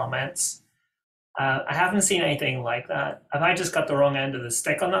leave comments. I haven't seen anything like that. Have I just got the wrong end of the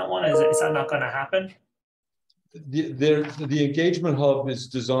stick on that one? Is that not going to happen? The engagement hub is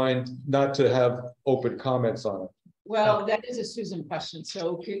designed not to have open comments on it. Well, that is a Susan question.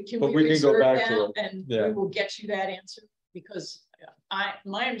 So can but we can go back that to it. And yeah. we will get you that answer, because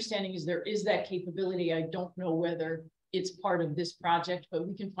my understanding is there is that capability. I don't know whether it's part of this project, but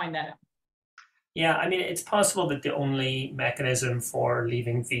we can find that out. Yeah, I mean, it's possible that the only mechanism for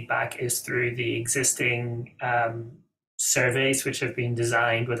leaving feedback is through the existing surveys, which have been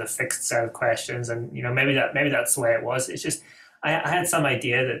designed with a fixed set of questions, and maybe that's the way it was. It's just I had some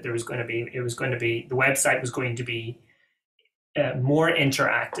idea that the website was going to be more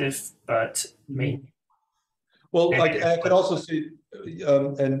interactive, but well, like I could also see,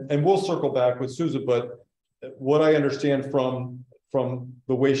 and we'll circle back with Susan, but what I understand from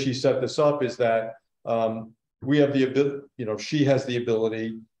the way she set this up is that we have the ability, she has the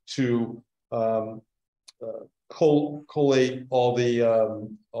ability to collate all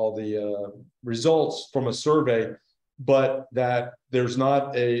the results from a survey, but that it's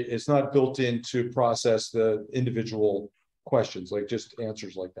not built in to process the individual questions, like just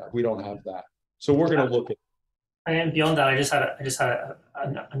answers like that. We don't have that, so we're going to look at. And beyond that, I just had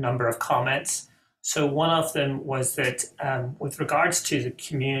a number of comments. So one of them was that with regards to the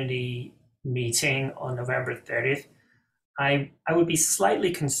community meeting on November 30th, I would be slightly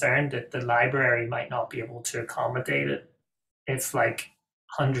concerned that the library might not be able to accommodate it. If like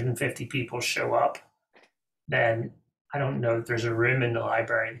 150 people show up, then I don't know if there's a room in the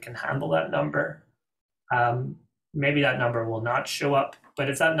library that can handle that number. Maybe that number will not show up, but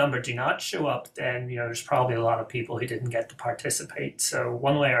if that number do not show up, then there's probably a lot of people who didn't get to participate. So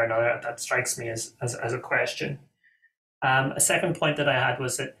one way or another, that strikes me as a question. A second point that I had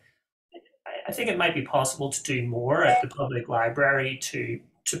was that I think it might be possible to do more at the public library to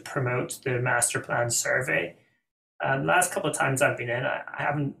promote the master plan survey. Last couple of times I've been in,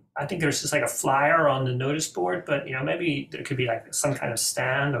 I think there's just like a flyer on the notice board, but maybe there could be like some kind of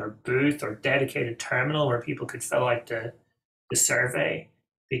stand or booth or dedicated terminal where people could fill out the survey,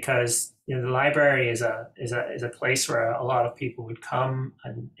 because the library is a place where a lot of people would come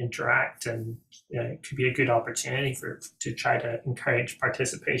and interact, and it could be a good opportunity to try to encourage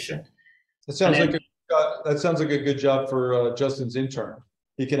participation. That sounds like a good job for Justin's intern.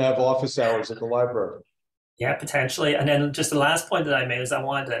 He can have office hours at the library. Yeah, potentially. And then just the last point that I made is I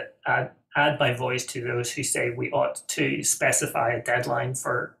wanted to add my voice to those who say we ought to specify a deadline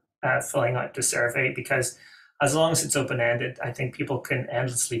for filling out the survey, because as long as it's open-ended, I think people can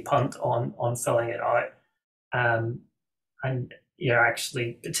endlessly punt on filling it out. And you're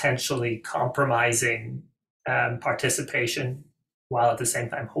actually potentially compromising participation, while at the same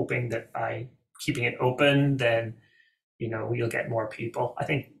time hoping that by keeping it open, then you'll get more people. I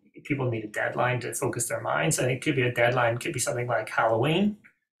think people need a deadline to focus their minds. I think it could be a deadline, could be something like Halloween,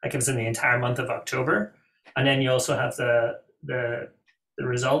 that gives them the entire month of October. And then you also have the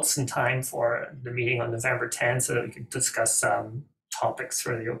results in time for the meeting on November 10th, so that we can discuss topics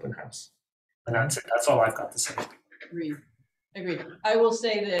for the open house. And that's it. That's all I've got to say. Agreed. I will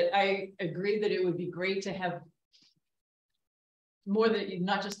say that I agree that it would be great to have more than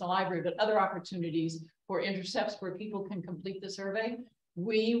not just the library, but other opportunities for intercepts where people can complete the survey.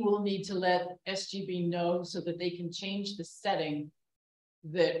 We will need to let SGB know so that they can change the setting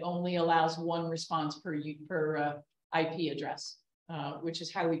that only allows one response per IP address, which is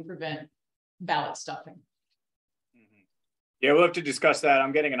how we prevent ballot stuffing. Yeah, we'll have to discuss that.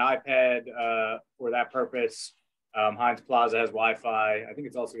 I'm getting an iPad for that purpose. Heinz Plaza has Wi-Fi. I think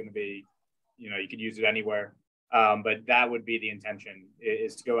it's also going to be, you could use it anywhere. But that would be the intention,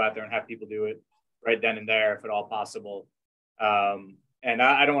 is to go out there and have people do it right then and there, if at all possible. And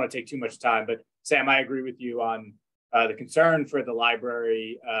I don't want to take too much time, but Sam, I agree with you on the concern for the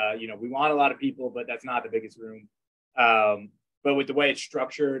library. We want a lot of people, but that's not the biggest room. But with the way it's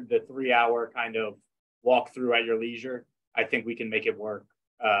structured, the 3-hour kind of walk through at your leisure, I think we can make it work,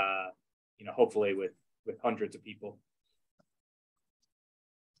 hopefully with hundreds of people.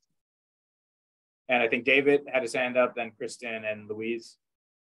 And I think David had his hand up, then Kristen and Louise.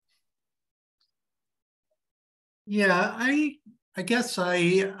 Yeah, I guess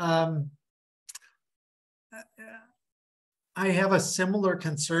I have a similar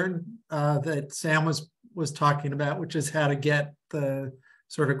concern that Sam was talking about, which is how to get the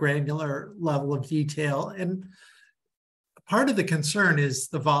sort of granular level of detail. And part of the concern is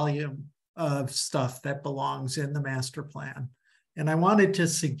the volume of stuff that belongs in the master plan. And I wanted to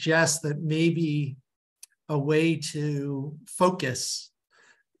suggest that maybe a way to focus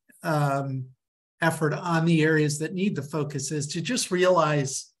effort on the areas that need the focus is to just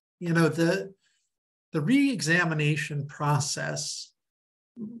realize, the re-examination process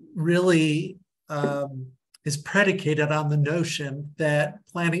really is predicated on the notion that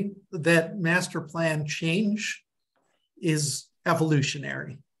master plan change is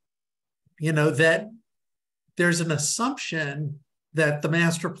evolutionary. That there's an assumption that the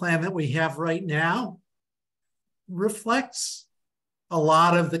master plan that we have right now reflects a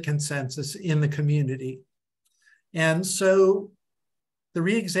lot of the consensus in the community. And so the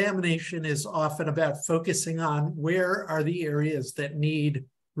reexamination is often about focusing on where are the areas that need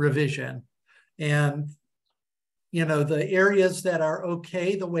revision. And, the areas that are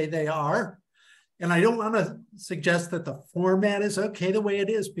okay the way they are. And I don't want to suggest that the format is okay the way it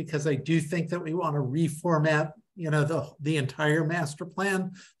is, because I do think that we want to reformat, the entire master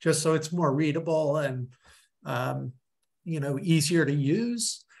plan, just so it's more readable and, easier to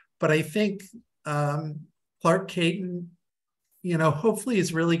use. But I think Clark Caton, hopefully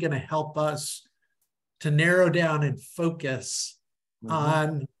is really going to help us to narrow down and focus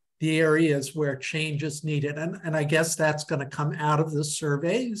on the areas where change is needed. And I guess that's going to come out of the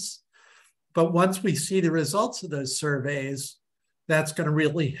surveys. But once we see the results of those surveys, that's going to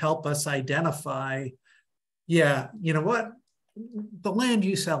really help us identify, the land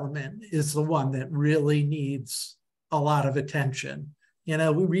use element is the one that really needs a lot of attention. We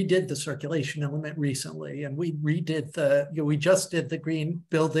redid the circulation element recently, and we just did the green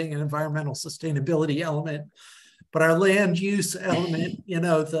building and environmental sustainability element. But our land use element,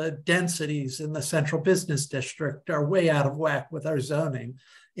 the densities in the central business district are way out of whack with our zoning.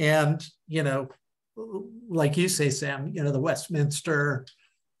 And, like you say, Sam, the Westminster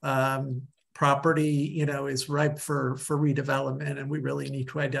property, is ripe for redevelopment, and we really need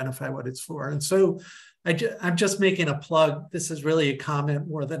to identify what it's for. And so I'm just making a plug. This is really a comment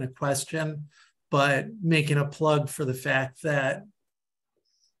more than a question, but making a plug for the fact that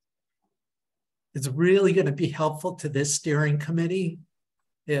it's really going to be helpful to this steering committee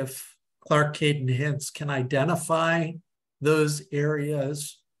if Clark Caton Hintz can identify those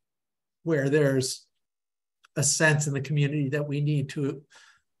areas where there's a sense in the community that we need to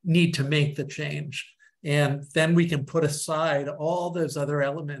make the change. And then we can put aside all those other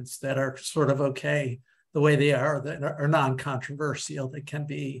elements that are sort of okay the way they are, that are non-controversial, that can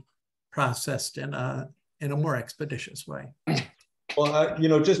be processed in a more expeditious way. Well,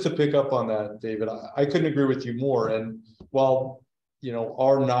 just to pick up on that, David, I couldn't agree with you more. And while,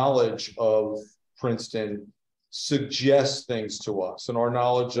 our knowledge of Princeton suggests things to us, and our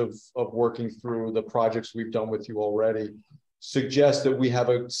knowledge of working through the projects we've done with you already suggests that we have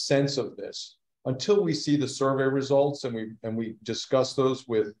a sense of this. until we see the survey results and we discuss those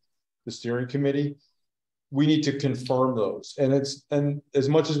with the steering committee, we need to confirm those. And as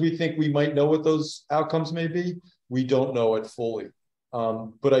much as we think we might know what those outcomes may be, we don't know it fully.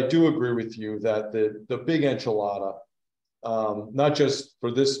 But I do agree with you that the big enchilada, not just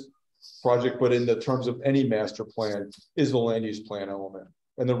for this project, but in the terms of any master plan, is the land use plan element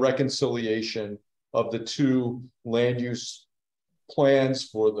and the reconciliation of the two land use plans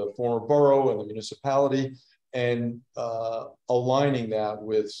for the former borough and the municipality, and aligning that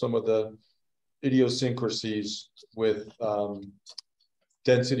with some of the idiosyncrasies with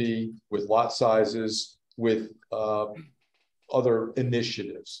density, with lot sizes, with other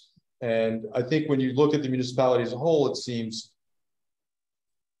initiatives. And I think when you look at the municipality as a whole, it seems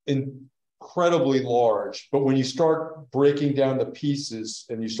incredibly large, but when you start breaking down the pieces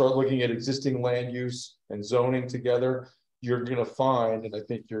and you start looking at existing land use and zoning together, you're going to find, and I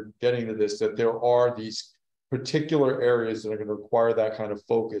think you're getting to this, that there are these particular areas that are going to require that kind of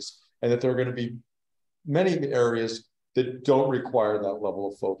focus, and that there are going to be many areas that don't require that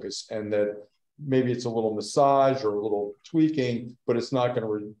level of focus, and that maybe it's a little massage or a little tweaking, but it's not going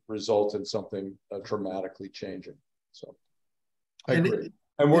to result in something dramatically changing. So I agree.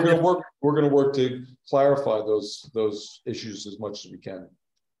 And we're going to work to clarify those issues as much as we can.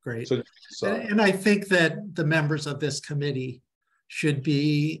 Great. So and I think that the members of this committee should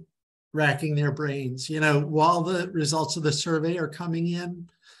be racking their brains, while the results of the survey are coming in,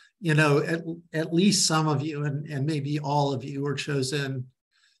 at least some of you and maybe all of you are chosen,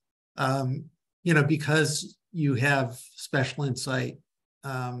 because you have special insight,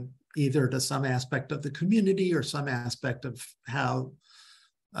 either to some aspect of the community or some aspect of how,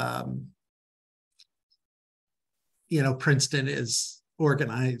 Princeton is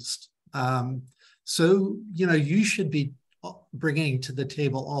organized. So, you should be bringing to the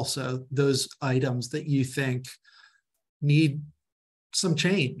table also those items that you think need some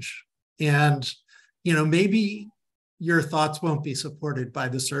change. And, maybe your thoughts won't be supported by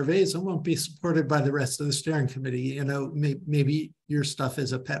the surveys and won't be supported by the rest of the steering committee. Maybe your stuff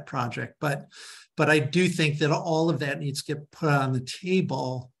is a pet project, but I do think that all of that needs to get put on the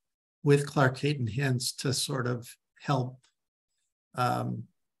table with Clark Caton Hintz to sort of help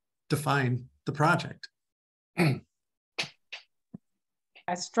define the project. I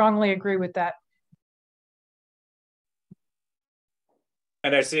strongly agree with that.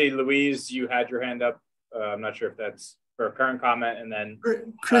 And I see, Louise, you had your hand up. I'm not sure if that's for a current comment, and then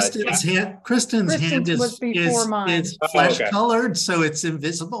Kristen's hand is flesh colored, so it's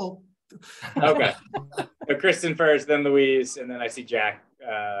invisible. Okay. So Kristen first, then Louise, and then I see Jack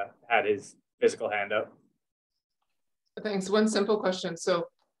had his physical hand up. Thanks. One simple question. So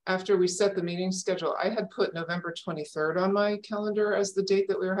after we set the meeting schedule, I had put November 23rd on my calendar as the date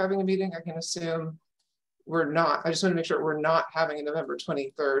that we were having a meeting. I can assume we're not. I just want to make sure we're not having a November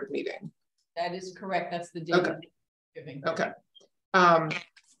 23rd meeting. That is correct. That's the date. Okay. Giving. Okay. And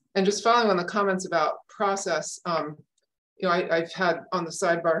just following on the comments about process, I've had on the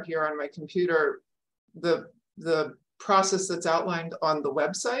sidebar here on my computer the process that's outlined on the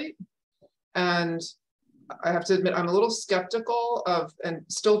website, and I have to admit I'm a little skeptical of, and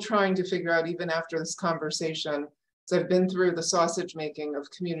still trying to figure out even after this conversation, because I've been through the sausage making of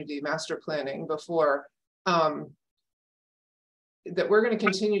community master planning before, that we're going to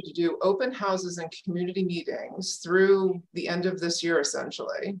continue to do open houses and community meetings through the end of this year,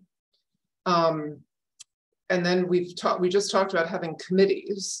 essentially. And then we just talked about having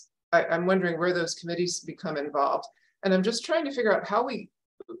committees. I'm wondering where those committees become involved. And I'm just trying to figure out how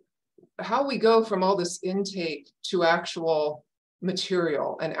we go from all this intake to actual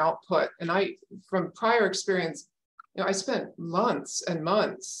material and output. And from prior experience, I spent months and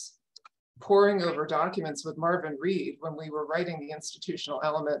months poring over documents with Marvin Reed when we were writing the institutional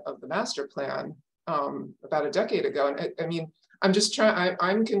element of the master plan about a decade ago. And I mean,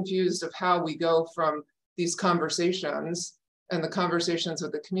 I'm confused of how we go from these conversations and the conversations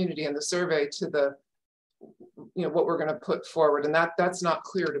with the community and the survey to the, what we're going to put forward. And that's not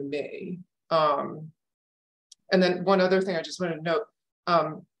clear to me. And then one other thing I just wanted to note,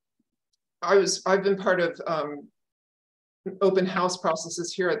 I've been part of open house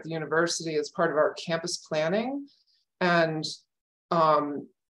processes here at the university as part of our campus planning. And when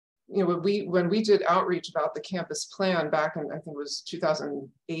we did outreach about the campus plan back in, I think it was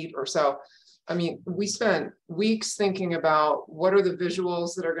 2008 or so, I mean, we spent weeks thinking about what are the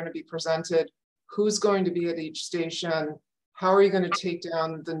visuals that are going to be presented, who's going to be at each station, how are you going to take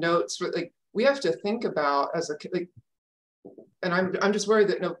down the notes for, we have to think about and I'm just worried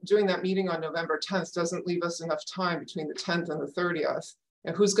that doing that meeting on November 10th doesn't leave us enough time between the 10th and the 30th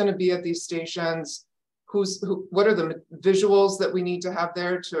and who's going to be at these stations, what are the visuals that we need to have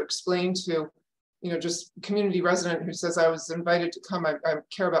there to explain to, you know, just community resident who says, I was invited to come, I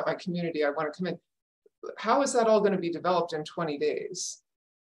care about my community, I want to come in. How is that all going to be developed in 20 days?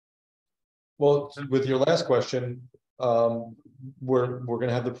 Well, with your last question, we're going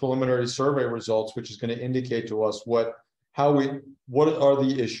to have the preliminary survey results, which is going to indicate to us what are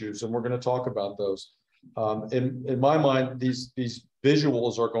the issues, and we're going to talk about those. In my mind, these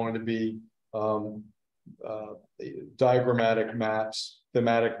visuals are going to be diagrammatic maps,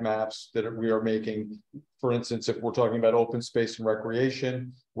 thematic maps that we are making. For instance, if we're talking about open space and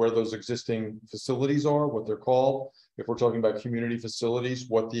recreation, where those existing facilities are, what they're called. If we're talking about community facilities,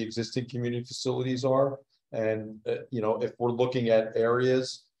 what the existing community facilities are. And, you know, if we're looking at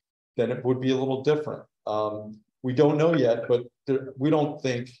areas, then it would be a little different. We don't know yet, but we don't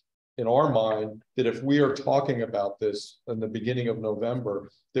think in our mind that if we are talking about this in the beginning of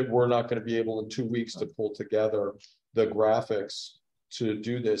November, that we're not going to be able in 2 weeks to pull together the graphics to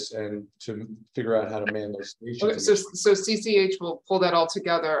do this and to figure out how to man those stations. Okay, so CCH will pull that all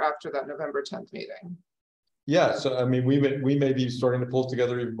together after that November 10th meeting. Yeah, so I mean, we may be starting to pull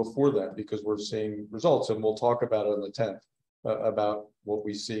together even before that, because we're seeing results, and we'll talk about it on the 10th about what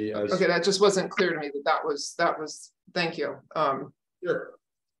we see as. Okay, that just wasn't clear to me that was. Thank you. Sure.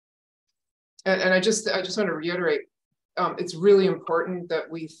 And I just want to reiterate, it's really important that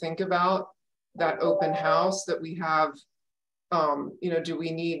we think about that open house, that we have. You know, do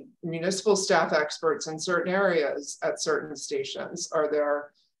we need municipal staff experts in certain areas at certain stations? Are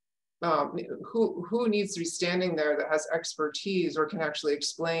there who needs to be standing there that has expertise or can actually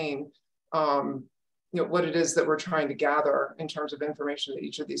explain you know, what it is that we're trying to gather in terms of information at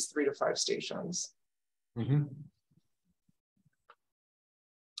each of these 3 to 5 stations? Mm-hmm.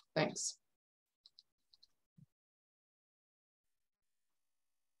 Thanks.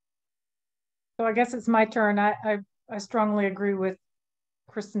 So I guess it's my turn. I strongly agree with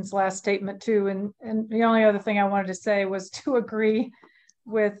Kristen's last statement too. And the only other thing I wanted to say was to agree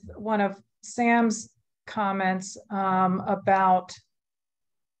with one of Sam's comments about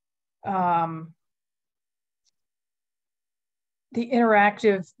the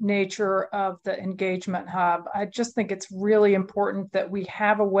interactive nature of the engagement hub. I just think it's really important that we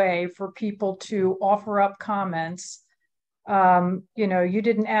have a way for people to offer up comments. You know, you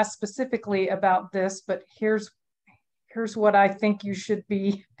didn't ask specifically about this, but here's what I think you should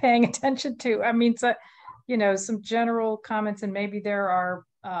be paying attention to. I mean, so, you know, some general comments, and maybe there are,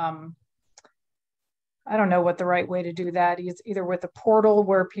 I don't know what the right way to do that is, either with a portal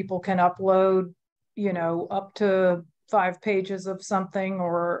where people can upload, you know, up to 5 pages of something,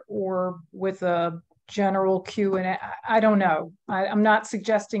 or with a general Q&A. I don't know. I'm not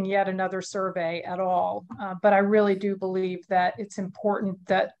suggesting yet another survey at all, but I really do believe that it's important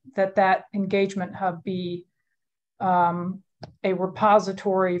that engagement hub be a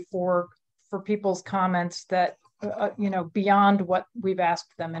repository for people's comments that, you know, beyond what we've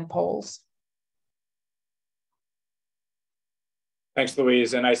asked them in polls. Thanks,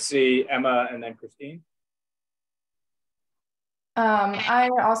 Louise. And I see Emma and then Christine. I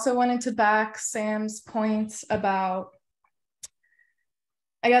also wanted to back Sam's points about,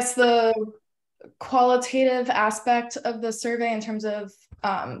 I guess, the qualitative aspect of the survey in terms of,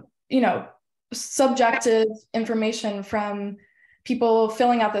 you know, subjective information from people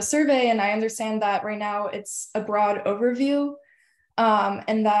filling out the survey. And I understand that right now it's a broad overview,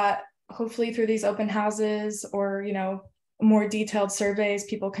 and that hopefully through these open houses or, you know, more detailed surveys,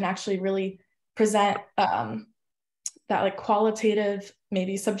 people can actually really present that like qualitative,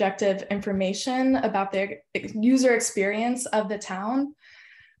 maybe subjective information about their user experience of the town.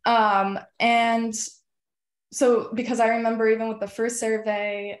 And so, because I remember even with the first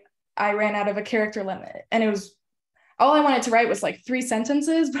survey, I ran out of a character limit, and it was, all I wanted to write was like 3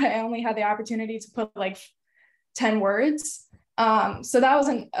 sentences, but I only had the opportunity to put like 10 words. So that was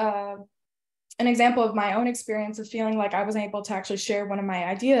an example of my own experience of feeling like I wasn't able to actually share one of my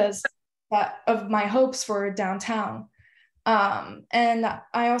ideas of my hopes for downtown. And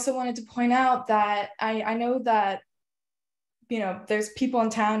I also wanted to point out that I know that, you know, there's people in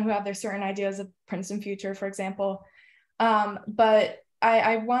town who have their certain ideas of Princeton Future, for example. But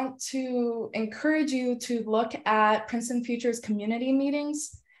I want to encourage you to look at Princeton Future's community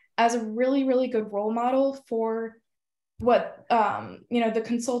meetings as a really, really good role model for what, you know, the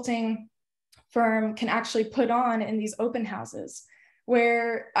consulting firm can actually put on in these open houses,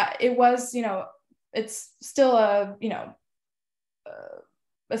 where it was, you know, it's still a, you know,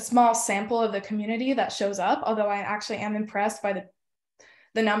 a small sample of the community that shows up, although I actually am impressed by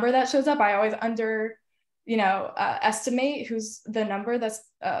the number that shows up. I always estimate who's the number that's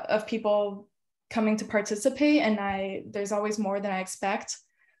of people coming to participate, and there's always more than I expect.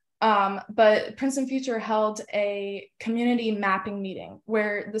 But Princeton Future held a community mapping meeting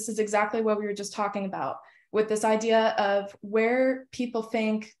where this is exactly what we were just talking about, with this idea of where people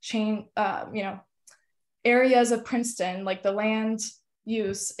think areas of Princeton, like the land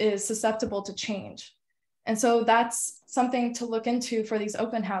use, is susceptible to change. And so that's something to look into for these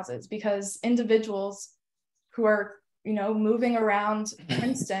open houses, because individuals who are, moving around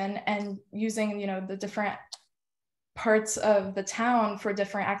Princeton and using, the different parts of the town for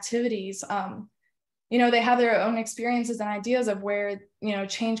different activities, they have their own experiences and ideas of where,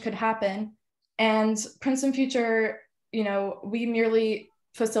 change could happen. And Princeton Future, we merely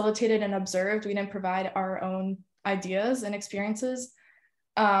facilitated and observed. We didn't provide our own ideas and experiences.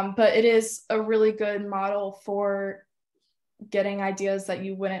 But it is a really good model for getting ideas that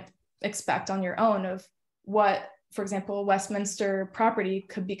you wouldn't expect on your own of what, for example, Westminster property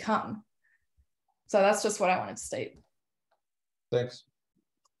could become. So that's just what I wanted to state. Thanks.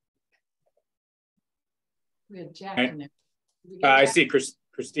 We had Jack in there. I see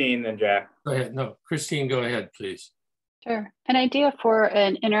Christine and Jack. Go ahead. No, Christine, go ahead, please. Sure. An idea for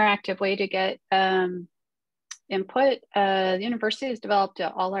an interactive way to get input. The university has developed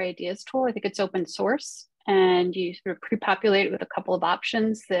an All Our Ideas tool. I think it's open source, and you sort of pre-populate it with a couple of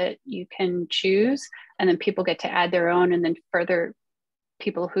options that you can choose, and then people get to add their own, and then further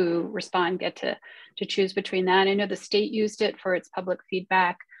people who respond get to choose between that. I know the state used it for its public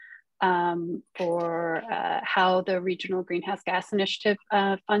feedback for how the Regional Greenhouse Gas Initiative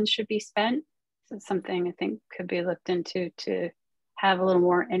funds should be spent. So it's something I think could be looked into to have a little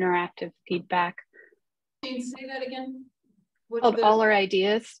more interactive feedback. Can you say that again? All Our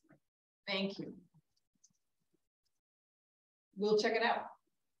Ideas. Thank you. We'll check it out.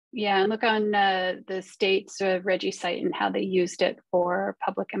 Yeah, and look on the state's Reggie site and how they used it for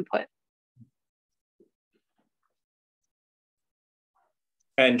public input.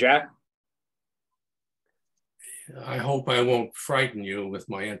 And Jack? I hope I won't frighten you with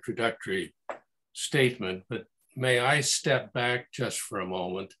my introductory statement, but may I step back just for a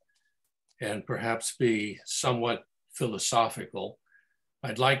moment and perhaps be somewhat philosophical.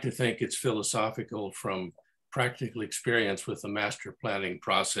 I'd like to think it's philosophical from practical experience with the master planning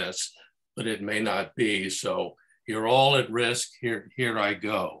process, but it may not be. So you're all at risk. Here I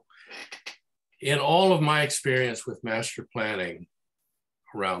go. In all of my experience with master planning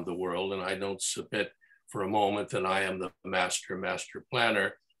around the world, and I don't submit for a moment that I am the master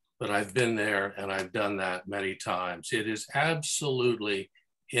planner, but I've been there and I've done that many times. It is absolutely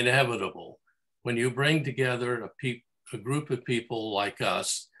inevitable when you bring together a group of people like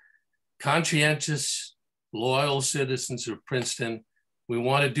us, conscientious, loyal citizens of Princeton. We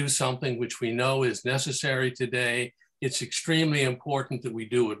want to do something which we know is necessary today. It's extremely important that we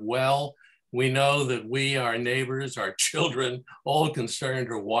do it well. We know that we, our neighbors, our children, all concerned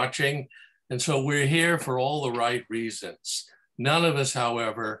are watching. And so we're here for all the right reasons. None of us,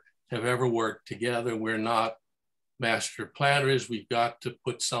 however, have ever worked together. We're not master planners. We've got to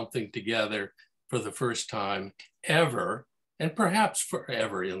put something together for the first time ever, and perhaps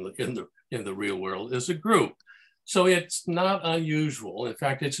forever in the real world as a group. So it's not unusual. In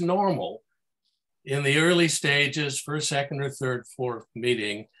fact, it's normal in the early stages, first, second, or third, fourth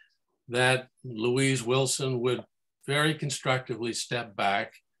meeting, that Louise Wilson would very constructively step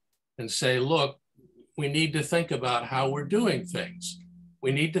back and say, look, we need to think about how we're doing things.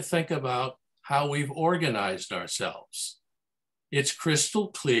 We need to think about how we've organized ourselves. It's crystal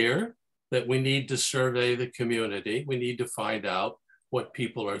clear that we need to survey the community. We need to find out what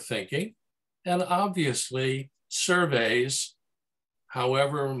people are thinking. And obviously, surveys,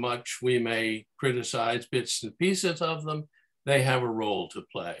 however much we may criticize bits and pieces of them, they have a role to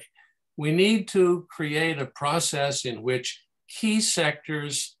play. We need to create a process in which key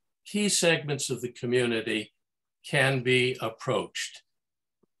sectors, key segments of the community can be approached,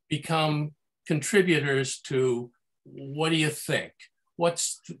 become contributors to what do you think?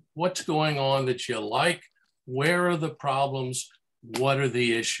 What's going on that you like? Where are the problems? What are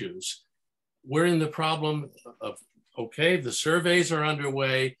the issues? We're in the problem of, okay, the surveys are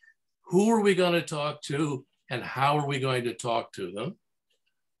underway. Who are we going to talk to and how are we going to talk to them?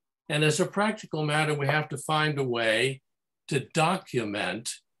 And as a practical matter, we have to find a way to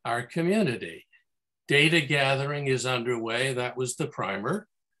document our community. Data gathering is underway. That was the primer.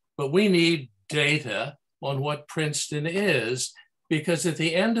 But we need data on what Princeton is, because at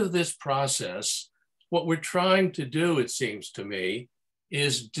the end of this process, what we're trying to do, it seems to me,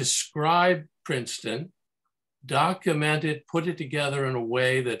 is describe Princeton, document it, put it together in a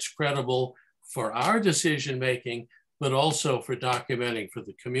way that's credible for our decision making, but also for documenting for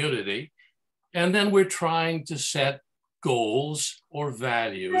the community. And then we're trying to set goals or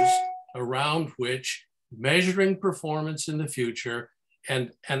values around which measuring performance in the future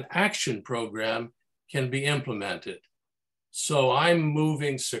and an action program can be implemented. So I'm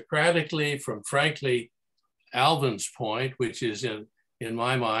moving Socratically from, frankly, Alvin's point, which is in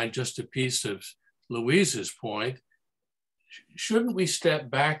my mind, just a piece of Louise's point. Shouldn't we step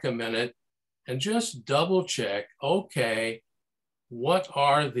back a minute and just double check, okay, what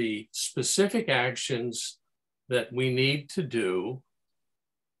are the specific actions that we need to do?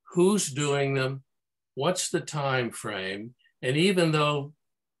 Who's doing them? What's the time frame? And even though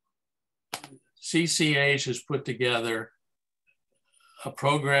CCH has put together a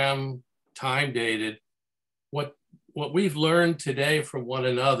program time dated, what we've learned today from one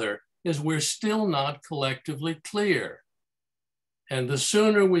another is we're still not collectively clear. And the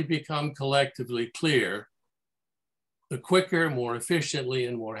sooner we become collectively clear, the quicker, more efficiently,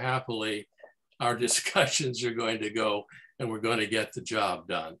 and more happily our discussions are going to go, and we're going to get the job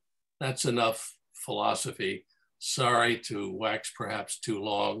done. That's enough philosophy. Sorry to wax perhaps too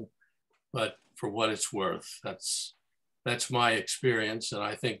long, but for what it's worth, that's my experience. And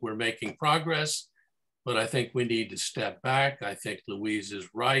I think we're making progress, but I think we need to step back. I think Louise is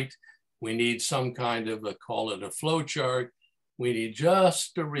right. We need some kind of call it a flow chart. We need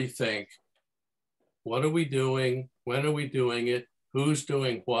just to rethink, what are we doing? When are we doing it? Who's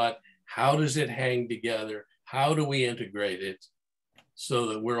doing what? How does it hang together? How do we integrate it so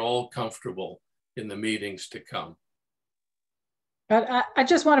that we're all comfortable in the meetings to come? But I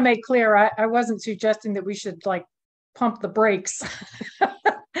just want to make clear, I wasn't suggesting that we should like pump the brakes.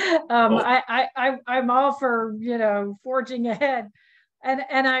 I'm all for, you know, forging ahead. But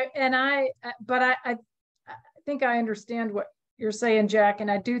I think I understand what you're saying, Jack. And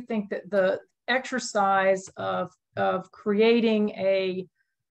I do think that the exercise of creating a,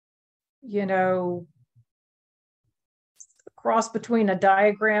 you know, cross between a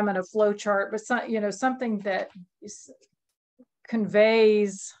diagram and a flow chart, but some, you know, something that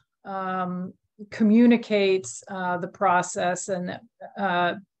conveys, communicates the process, and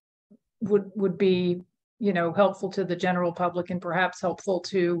would be, you know, helpful to the general public and perhaps helpful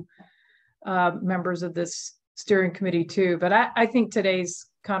to members of this steering committee too. But I think today's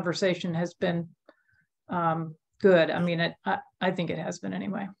conversation has been good. I mean, I think it has been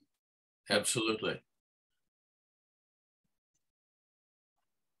anyway. Absolutely.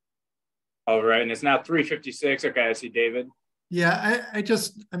 All right, and it's now 3:56. Okay, I see David. Yeah,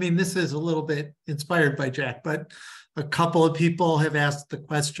 I mean, this is a little bit inspired by Jack, but a couple of people have asked the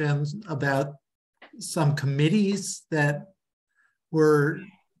questions about some committees that were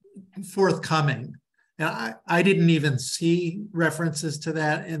forthcoming. And I didn't even see references to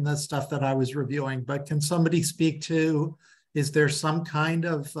that in the stuff that I was reviewing, but can somebody speak to, is there some kind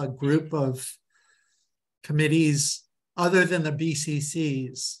of a group of committees other than the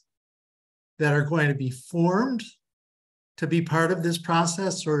BCCs that are going to be formed to be part of this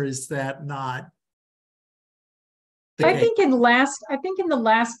process, or is that not? I think in the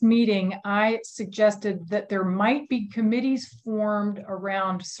last meeting, I suggested that there might be committees formed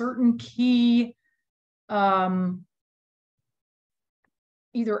around certain key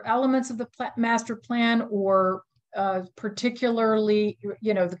either elements of the master plan or particularly,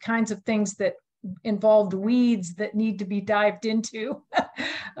 you know, the kinds of things that involved weeds that need to be dived into,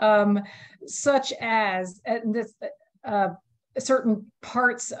 such as certain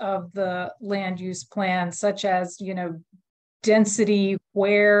parts of the land use plan, such as, you know, density,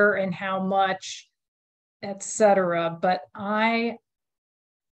 where and how much, etc. But I,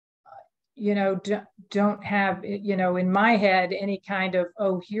 you know, don't have, you know, in my head any kind of,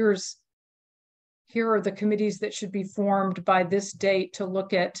 oh, here are the committees that should be formed by this date to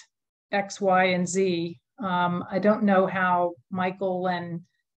look at X, Y, and Z. I don't know how Michael and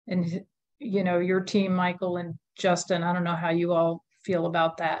you know, your team, Michael and Justin, I don't know how you all feel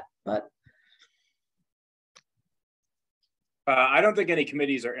about that, but. I don't think any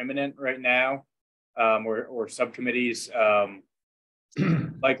committees are imminent right now, or subcommittees.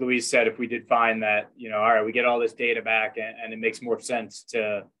 Like Louise said, if we did find that, you know, all right, we get all this data back and it makes more sense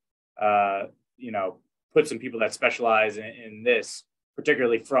to, you know, put some people that specialize in this,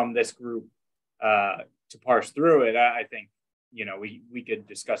 particularly from this group, to parse through it, I think, you know, we could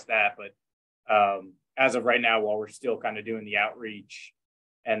discuss that. But as of right now, while we're still kind of doing the outreach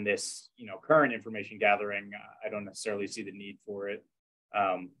and this, you know, current information gathering, I don't necessarily see the need for it.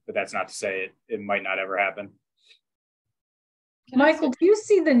 But that's not to say it might not ever happen. Michael, do you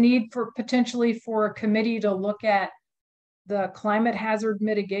see the need for potentially for a committee to look at the climate hazard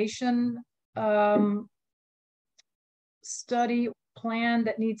mitigation study plan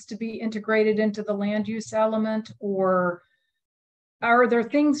that needs to be integrated into the land use element, or are there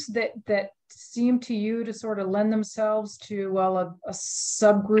things that seem to you to sort of lend themselves to, well, a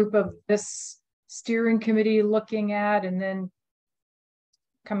subgroup of this steering committee looking at and then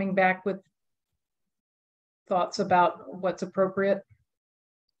coming back with thoughts about what's appropriate?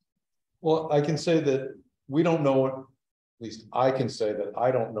 Well, I can say that we don't know, at least I can say that I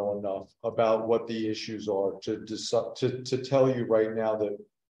don't know enough about what the issues are to tell you right now that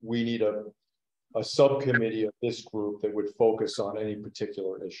we need a subcommittee of this group that would focus on any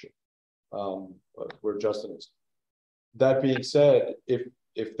particular issue, where Justin is. That being said, if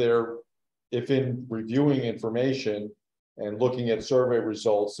in reviewing information and looking at survey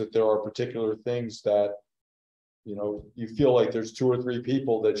results that there are particular things that, you know, you feel like there's 2 or 3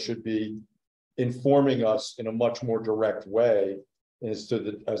 people that should be informing us in a much more direct way as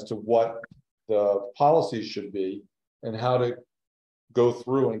to what the policies should be and how to go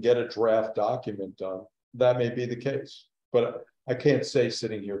through and get a draft document done, that may be the case, but I can't say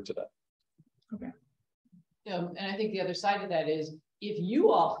sitting here today. Okay. And I think the other side of that is, if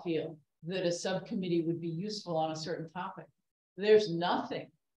you all feel that a subcommittee would be useful on a certain topic, there's nothing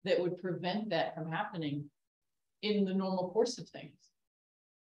that would prevent that from happening in the normal course of things.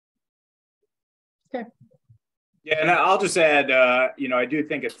 Okay. Yeah, and I'll just add, you know, I do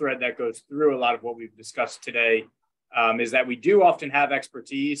think a thread that goes through a lot of what we've discussed today is that we do often have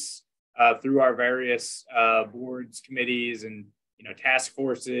expertise through our various boards, committees, and, you know, task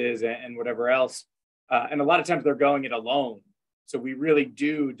forces and whatever else. And a lot of times they're going it alone. So we really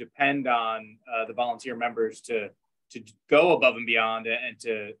do depend on the volunteer members to go above and beyond and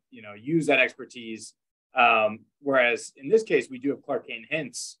to, you know, use that expertise. Whereas in this case, we do have Clark-Kane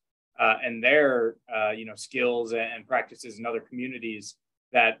Hints and their, you know, skills and practices in other communities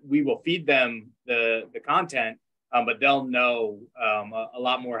that we will feed them the content, but they'll know a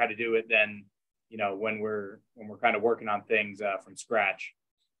lot more how to do it than, you know, when we're kind of working on things from scratch.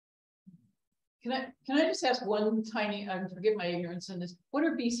 Can I just ask one tiny, forgive my ignorance in this, what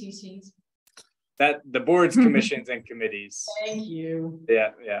are BCCs? That the boards, commissions, and committees. Thank you. Yeah,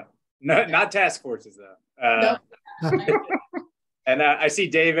 yeah. No, not task forces though. No. And I see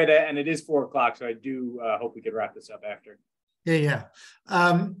David, and it is 4 o'clock, so I do hope we could wrap this up after. Yeah.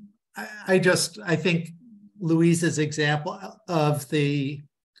 I think Louise's example of the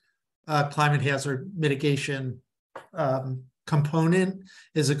climate hazard mitigation component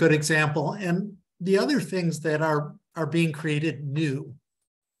is a good example. And the other things that are being created new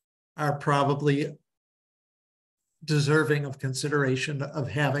are probably deserving of consideration of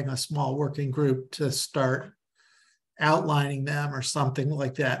having a small working group to start outlining them or something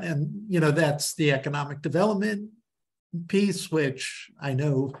like that. And, you know, that's the economic development piece, which I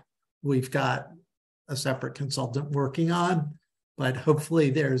know we've got a separate consultant working on, but hopefully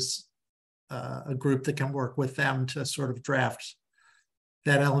there's a group that can work with them to sort of draft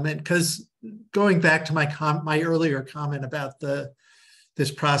that element. Because going back to my earlier comment about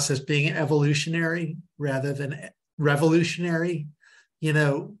this process being evolutionary rather than revolutionary, you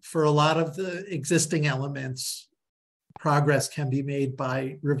know, for a lot of the existing elements, progress can be made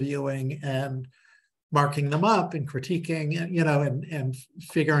by reviewing and marking them up and critiquing, you know, and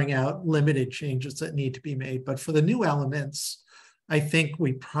figuring out limited changes that need to be made. But for the new elements, I think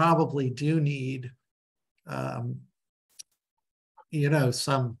we probably do need, you know,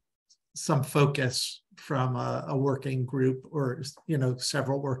 some focus from a working group or, you know,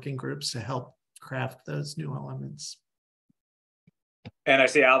 several working groups to help craft those new elements. And I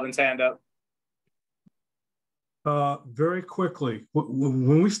see Alvin's hand up. Very quickly,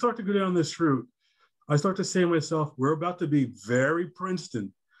 when we start to go down this route, I start to say to myself, we're about to be very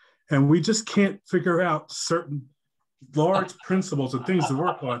Princeton, and we just can't figure out certain large principles and things to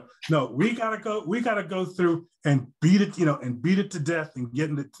work on. No, we gotta go through and beat it, you know, and beat it to death and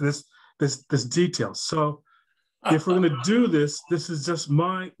get into this detail. So if we're gonna do this, this is just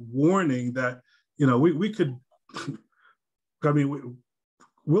my warning that, you know, we could, I mean,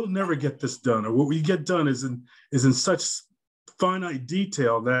 we'll never get this done, or what we get done is in such finite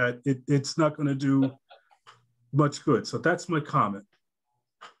detail that it's not going to do much good. So that's my comment.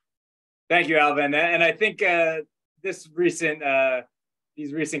 Thank you, Alvin. And I think these recent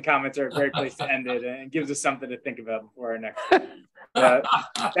comments are a great place to end it, and gives us something to think about before our next one.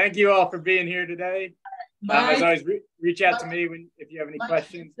 Thank you all for being here today. As always, reach out to me if you have any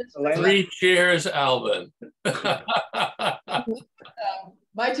questions. Elena? 3 cheers, Alvin.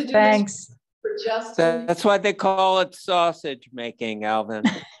 My to-do Thanks. list for Justin. That's why they call it sausage making, Alvin.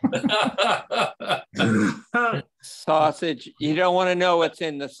 Sausage. You don't want to know what's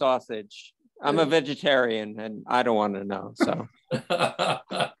in the sausage. I'm a vegetarian and I don't want to know, so.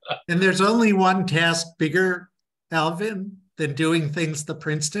 And there's only one task bigger, Alvin, than doing things the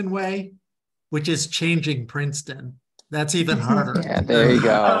Princeton way, which is changing Princeton. That's even harder. Yeah, there you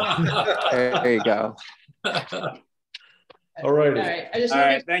go. There you go. All righty. All right. I just All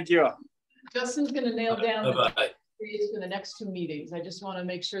right. Thank you. Justin's going to nail down the Bye-bye. dates for the next 2 meetings. I just want to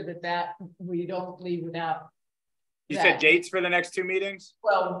make sure that we don't leave without. You that. said dates for the next 2 meetings?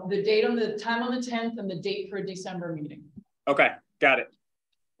 Well, the date on the time on the 10th and the date for a December meeting. Okay, got it.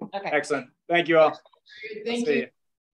 Okay. Excellent. Thank you all. Thank you.